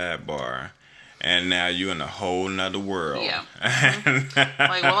that sidebar. And now you're in a whole nother world. Yeah.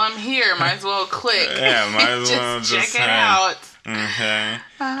 Like, well, I'm here. Might as well click. Yeah, might as well just check it out. Okay.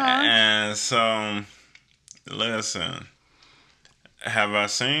 And so, listen. Have I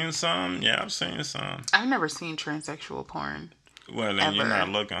seen some? Yeah, I've seen some. I've never seen transsexual porn. Well, then you're not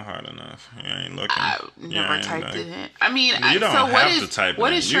looking hard enough. You ain't looking. I've never typed it in. I mean, you don't so have to type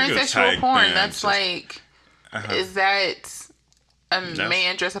what in. is You could transsexual type porn? in That's just- like, is that a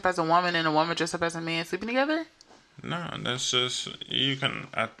man dressed up as a woman and a woman dressed up as a man sleeping together? No, that's just, you can,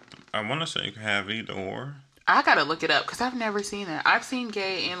 I want to say you can have either or. I gotta look it up because I've never seen that. I've seen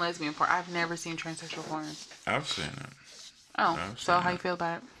gay and lesbian porn. I've never seen transsexual porn. I've seen it. Oh, so how you feel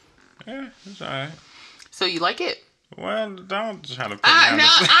about it? Yeah, it's alright. So you like it? Well, don't try to put me No,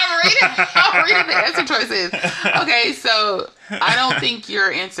 on the- I'm reading the answer choices. Okay, so I don't think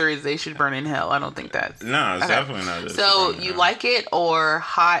your answer is they should burn in hell. I don't think that's... No, it's definitely not this. So you like it, or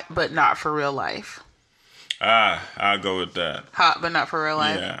hot but not for real life? I'll go with that. Hot but not for real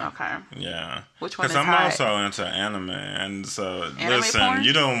life? Yeah. Okay. Yeah. Which one is Because I'm hot? also into anime, and so Anime listen, porn?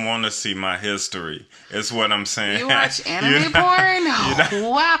 you don't want to see my history. Is what I'm saying. You watch anime porn?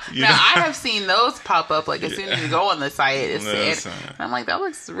 Wow. Now, I have seen those pop up, like, as soon as you go on the site. Listen. And I'm like, that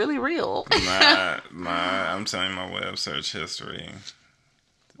looks really real. I'm telling you, my web search history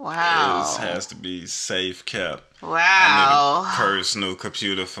Wow. has to be safe kept. Wow. I need a personal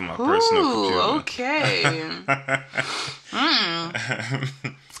computer for my personal computer. Okay.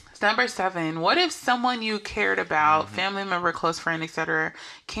 Number 7. What if someone you cared about, family member, close friend, etc.,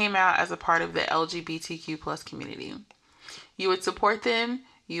 came out as a part of the LGBTQ plus community? You would support them.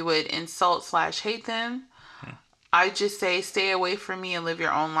 You would insult/hate them. I just say, stay away from me and live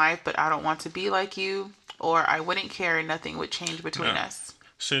your own life, but I don't want to be like you. Or I wouldn't care and nothing would change between us.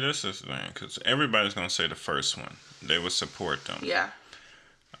 See, this is the thing, because everybody's going to say the first one. They would support them. Yeah.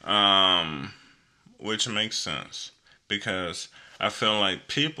 Which makes sense. Because I feel like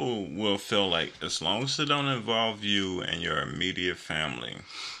people will feel like as long as it don't involve you and your immediate family,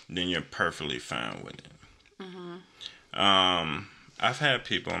 then you're perfectly fine with it. I've had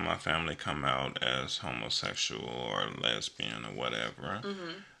people in my family come out as homosexual or lesbian or whatever.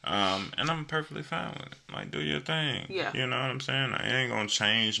 And I'm perfectly fine with it. Like, do your thing. Yeah. You know what I'm saying? It ain't gonna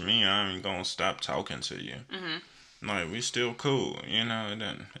change me. I ain't gonna stop talking to you. Like, we still cool. You know,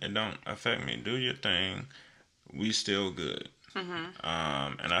 it don't affect me. Do your thing. We still good. And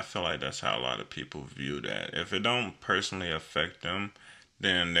I feel like that's how a lot of people view that. If it don't personally affect them,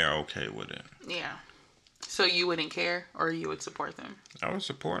 then they're okay with it. Yeah. So you wouldn't care, or you would support them? I would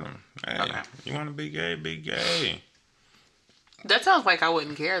support them. Hey, Okay. you want to be gay? Be gay. That sounds like I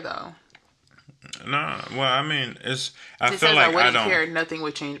wouldn't care, though. No, well, I mean, I It feel says like I wouldn't don't. care, nothing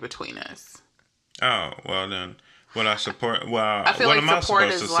would change between us. Oh, well then, would I support? Well, I feel what like am I support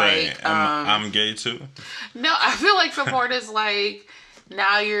supposed to is say? like, I'm gay too. No, I feel like support is like,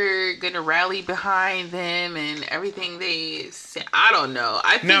 now you're gonna rally behind them and everything they say. I don't know.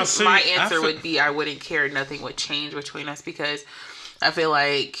 I think Now, see, my answer would be I wouldn't care, nothing would change between us, because I feel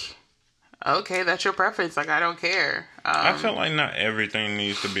like, okay, that's your preference. Like, I don't care. I feel like not everything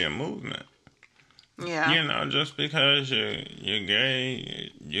needs to be a movement. Yeah. You know, just because you're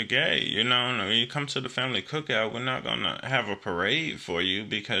gay, you're gay. You know, when you come to the family cookout, we're not gonna have a parade for you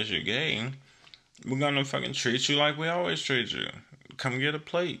because you're gay. We're gonna fucking treat you like we always treat you. Come get a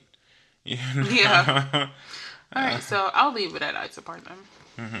plate. You know? Yeah. All right, so I'll leave it at I support them.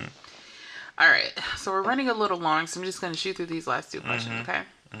 Mm-hmm. All right, so we're running a little long, so I'm just going to shoot through these last 2 questions, okay?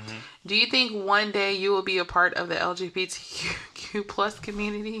 Mm-hmm. Do you think one day you will be a part of the LGBTQ plus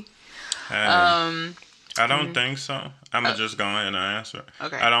community? I don't think so. I'm going to just go ahead and answer.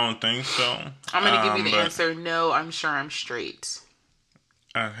 Okay. I don't think so. I'm going to give you the answer, no, I'm sure I'm straight.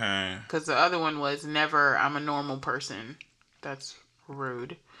 Okay. Because the other one was never, I'm a normal person. That's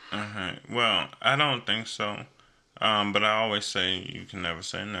rude. Okay. Well, I don't think so. But I always say you can never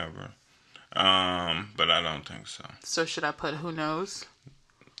say never. But I don't think so. So should I put who knows?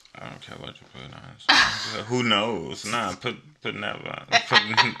 I don't care what you put on. Who knows? Nah, put never.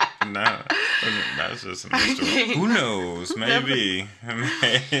 Nah, that's just a mystery. Who knows? Maybe.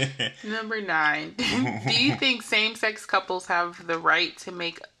 Number 9. Do you think same-sex couples have the right to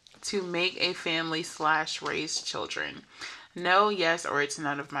make a family / raise children? No, yes, or it's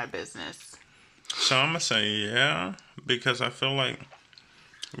none of my business. So I'm gonna say yeah, because I feel like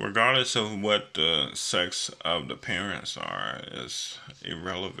regardless of what the sex of the parents are, is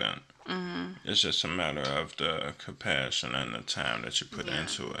irrelevant. Mm-hmm. It's just a matter of the compassion and the time that you put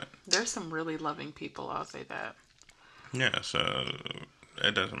into it. There's some really loving people, I'll say that. Yeah, so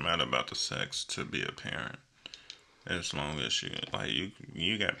it doesn't matter about the sex to be a parent. As long as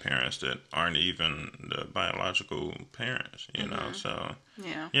you got parents that aren't even the biological parents, you know, so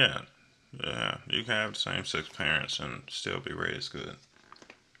yeah, you can have the same 6 parents and still be raised good.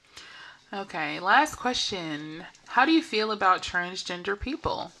 Okay, last question. How do you feel about transgender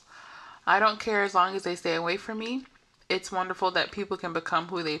people? I don't care as long as they stay away from me. It's wonderful that people can become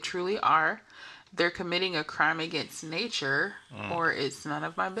who they truly are. They're committing a crime against nature, or it's none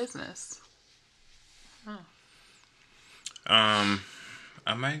of my business. I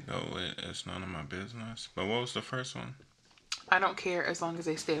might go with it's none of my business. But what was the first one? I don't care as long as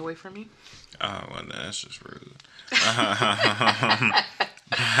they stay away from me. Oh, well, that's just rude. But,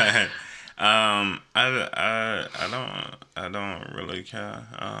 I don't really care.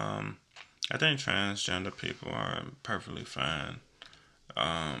 I think transgender people are perfectly fine.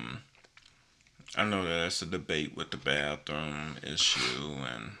 I know that it's a debate with the bathroom issue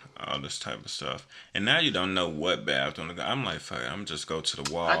and all this type of stuff. And now you don't know what bathroom to go. I'm like, fuck it, I'm just go to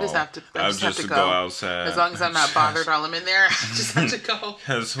the wall. I just have to go outside. As long as I'm not bothered while I'm in there, I just have to go.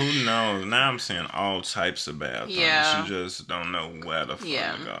 Because who knows? Now I'm seeing all types of bathrooms. Yeah. You just don't know where the fuck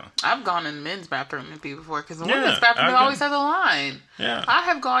to go. I've gone in the men's bathroom with people before because the women's bathroom always has a line. Yeah. I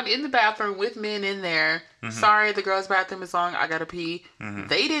have gone in the bathroom with men in there. Mm-hmm. Sorry, the girls' bathroom is long. I gotta pee. Mm-hmm.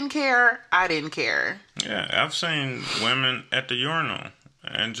 They didn't care. I didn't care. Yeah, I've seen women at the urinal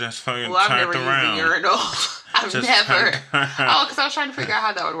and just fucking turned around. I've never used the urinal. I've never. Oh, because I was trying to figure out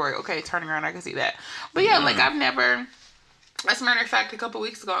how that would work. Okay, turning around, I can see that. But yeah, like I've never. As a matter of fact, a couple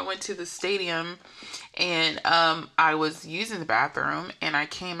weeks ago, I went to the stadium and I was using the bathroom and I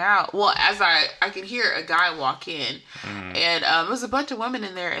came out. Well, as I could hear a guy walk in and there was a bunch of women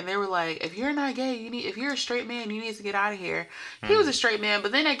in there and they were like, if you're not gay, if you're a straight man, you need to get out of here. He was a straight man,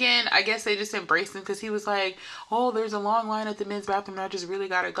 but then again, I guess they just embraced him because he was like, oh, there's a long line at the men's bathroom and I just really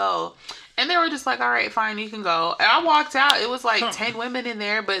gotta go. And they were just like, all right, fine, you can go. And I walked out. It was like 10 women in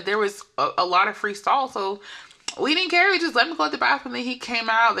there, but there was a lot of free stalls, so we didn't care. We just let him go to the bathroom. Then he came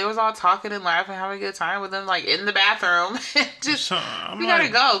out. They was all talking and laughing, having a good time with him, like in the bathroom. Just, so, we gotta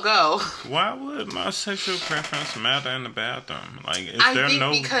go. Why would my sexual preference matter in the bathroom? Like, is there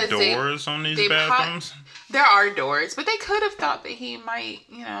no doors on these bathrooms? There are doors, but they could have thought that he might,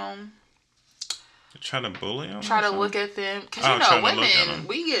 try to bully them. Try to look at them, because women,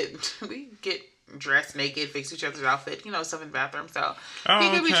 we get dressed naked, fix each other's outfit, stuff in the bathroom. So he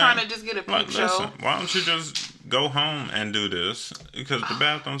could be trying to just get a peep show. Listen, why don't you just go home and do this? Because the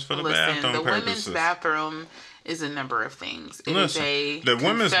bathroom's for the bathroom the purposes. Women's bathroom is a number of things. The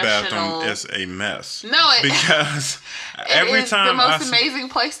women's bathroom is a mess. No, because every time the most amazing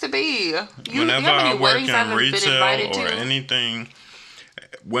place to be. Whenever I work in retail or anything,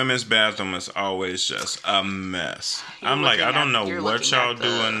 women's bathroom is always just a mess. I'm like, I don't know what y'all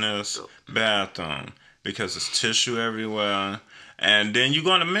do in this bathroom because it's tissue everywhere. And then you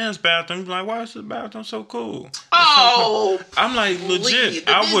go in the men's bathroom, you're like, why is this bathroom so cool? Oh, I'm like, legit.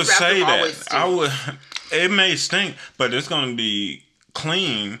 I would say that. It may stink, but it's gonna be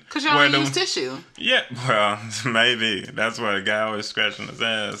clean. Because you don't use tissue. Yeah, well, maybe. That's why a guy always scratching his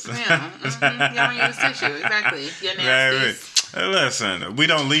ass. Yeah, you don't use tissue, exactly. You're nasty. Listen, we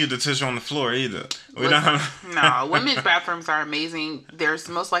don't leave the tissue on the floor either. No, women's bathrooms are amazing. There's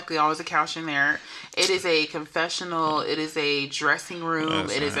most likely always a couch in there. It is a confessional. It is a dressing room.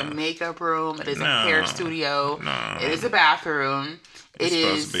 It is a makeup room. It is a hair studio. It is a bathroom. It's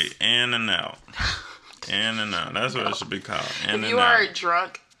supposed to be in and out. In and out. That's what it should be called. If you are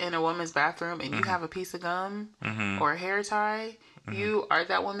drunk in a woman's bathroom and you have a piece of gum or a hair tie, you are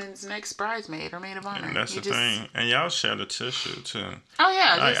that woman's next bridesmaid or maid of honor. That's the thing. And y'all share the tissue too. Oh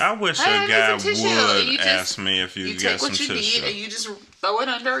yeah. I wish a guy would ask me if you get some tissue. You take what you need and you just throw it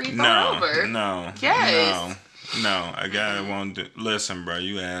under or you throw it over. No. A guy won't do. Listen, bro,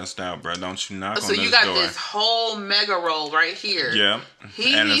 you asked out, bro. Don't you knock on this door. So you got this whole mega roll right here. Yeah.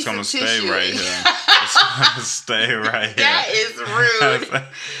 And it's going to stay right here. It's going to stay right here. That is rude.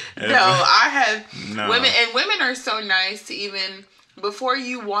 Women are so nice to even, before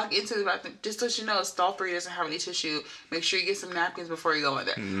you walk into the bathroom, just so you know, stall 3 doesn't have any tissue. Make sure you get some napkins before you go in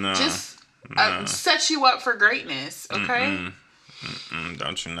there. Set you up for greatness, okay?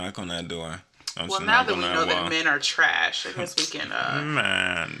 Don't you knock on that door. Now that we know that men are trash, I guess we can.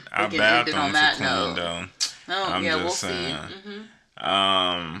 Man, our bathrooms are clean though. We'll see.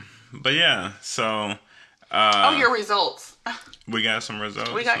 But yeah, so. Your results. We got some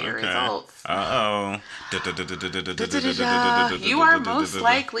results. We got your results. You are most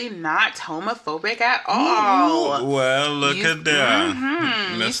likely not homophobic at all. Well, look at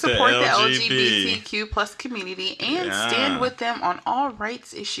that. You support the LGBTQ plus community and stand with them on all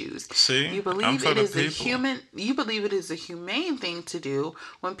rights issues. See, you believe it is You believe it is a humane thing to do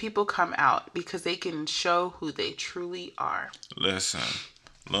when people come out because they can show who they truly are. Listen,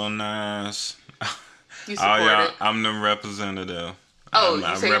 Lil Nas. You support it. I'm the representative. Oh, you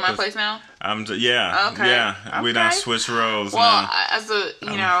taking my place now? Okay. Yeah. We done switch roles. Well, as the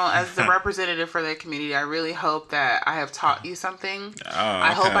representative for that community, I really hope that I have taught you something.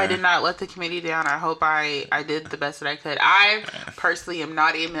 I hope I did not let the community down. I hope I did the best that I could. I personally am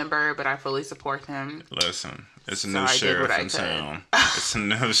not a member, but I fully support them. Listen, it's a new sheriff in town. It's a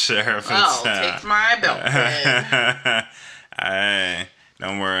new sheriff in town. Take my belt then. Hey.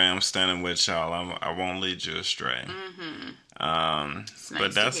 Don't worry, I'm standing with y'all. I won't lead you astray.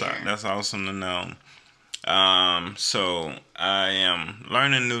 But that's awesome to know. So I am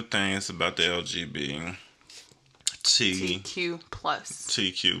learning new things about the TQ plus.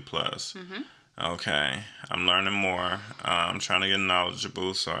 Okay, I'm learning more. I'm trying to get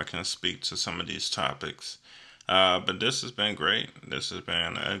knowledgeable so I can speak to some of these topics. But this has been great. This has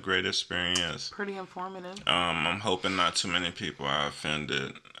been a great experience. Pretty informative. I'm hoping not too many people are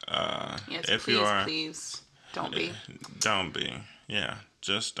offended. Yes, if please, you are, please, don't be. Don't be. Yeah,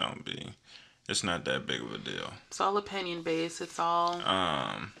 just don't be. It's not that big of a deal. It's all opinion based. It's all.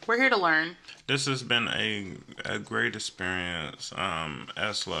 We're here to learn. This has been a great experience.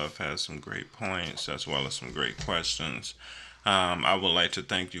 S-Love has some great points as well as some great questions. I would like to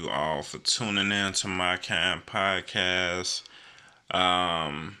thank you all for tuning in to my podcast.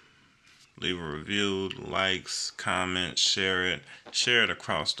 Leave a review, likes, comment, share it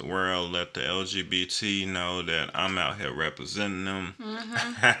across the world. Let the LGBT know that I'm out here representing them.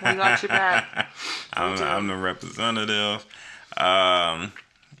 We got your back. I'm the representative.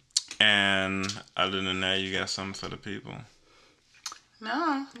 And other than that, you got something for the people?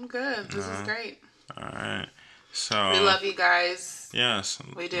 No, I'm good. This is great. All right. So we love you guys. Yes,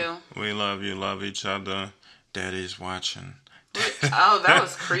 we do. We love you. Love each other. Daddy's watching. Oh, that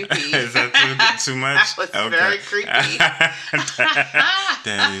was creepy. Is that too much? That was very creepy.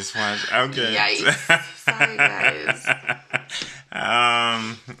 Daddy's watching. Okay. Yikes. Sorry, guys.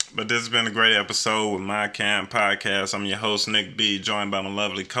 But this has been a great episode with My Camp Podcast. I'm your host, Nick B, joined by my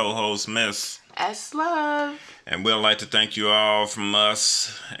lovely co-host, Miss S-Love. And we'd like to thank you all from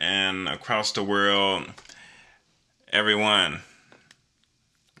us and across the world. Everyone,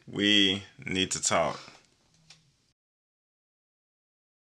 we need to talk.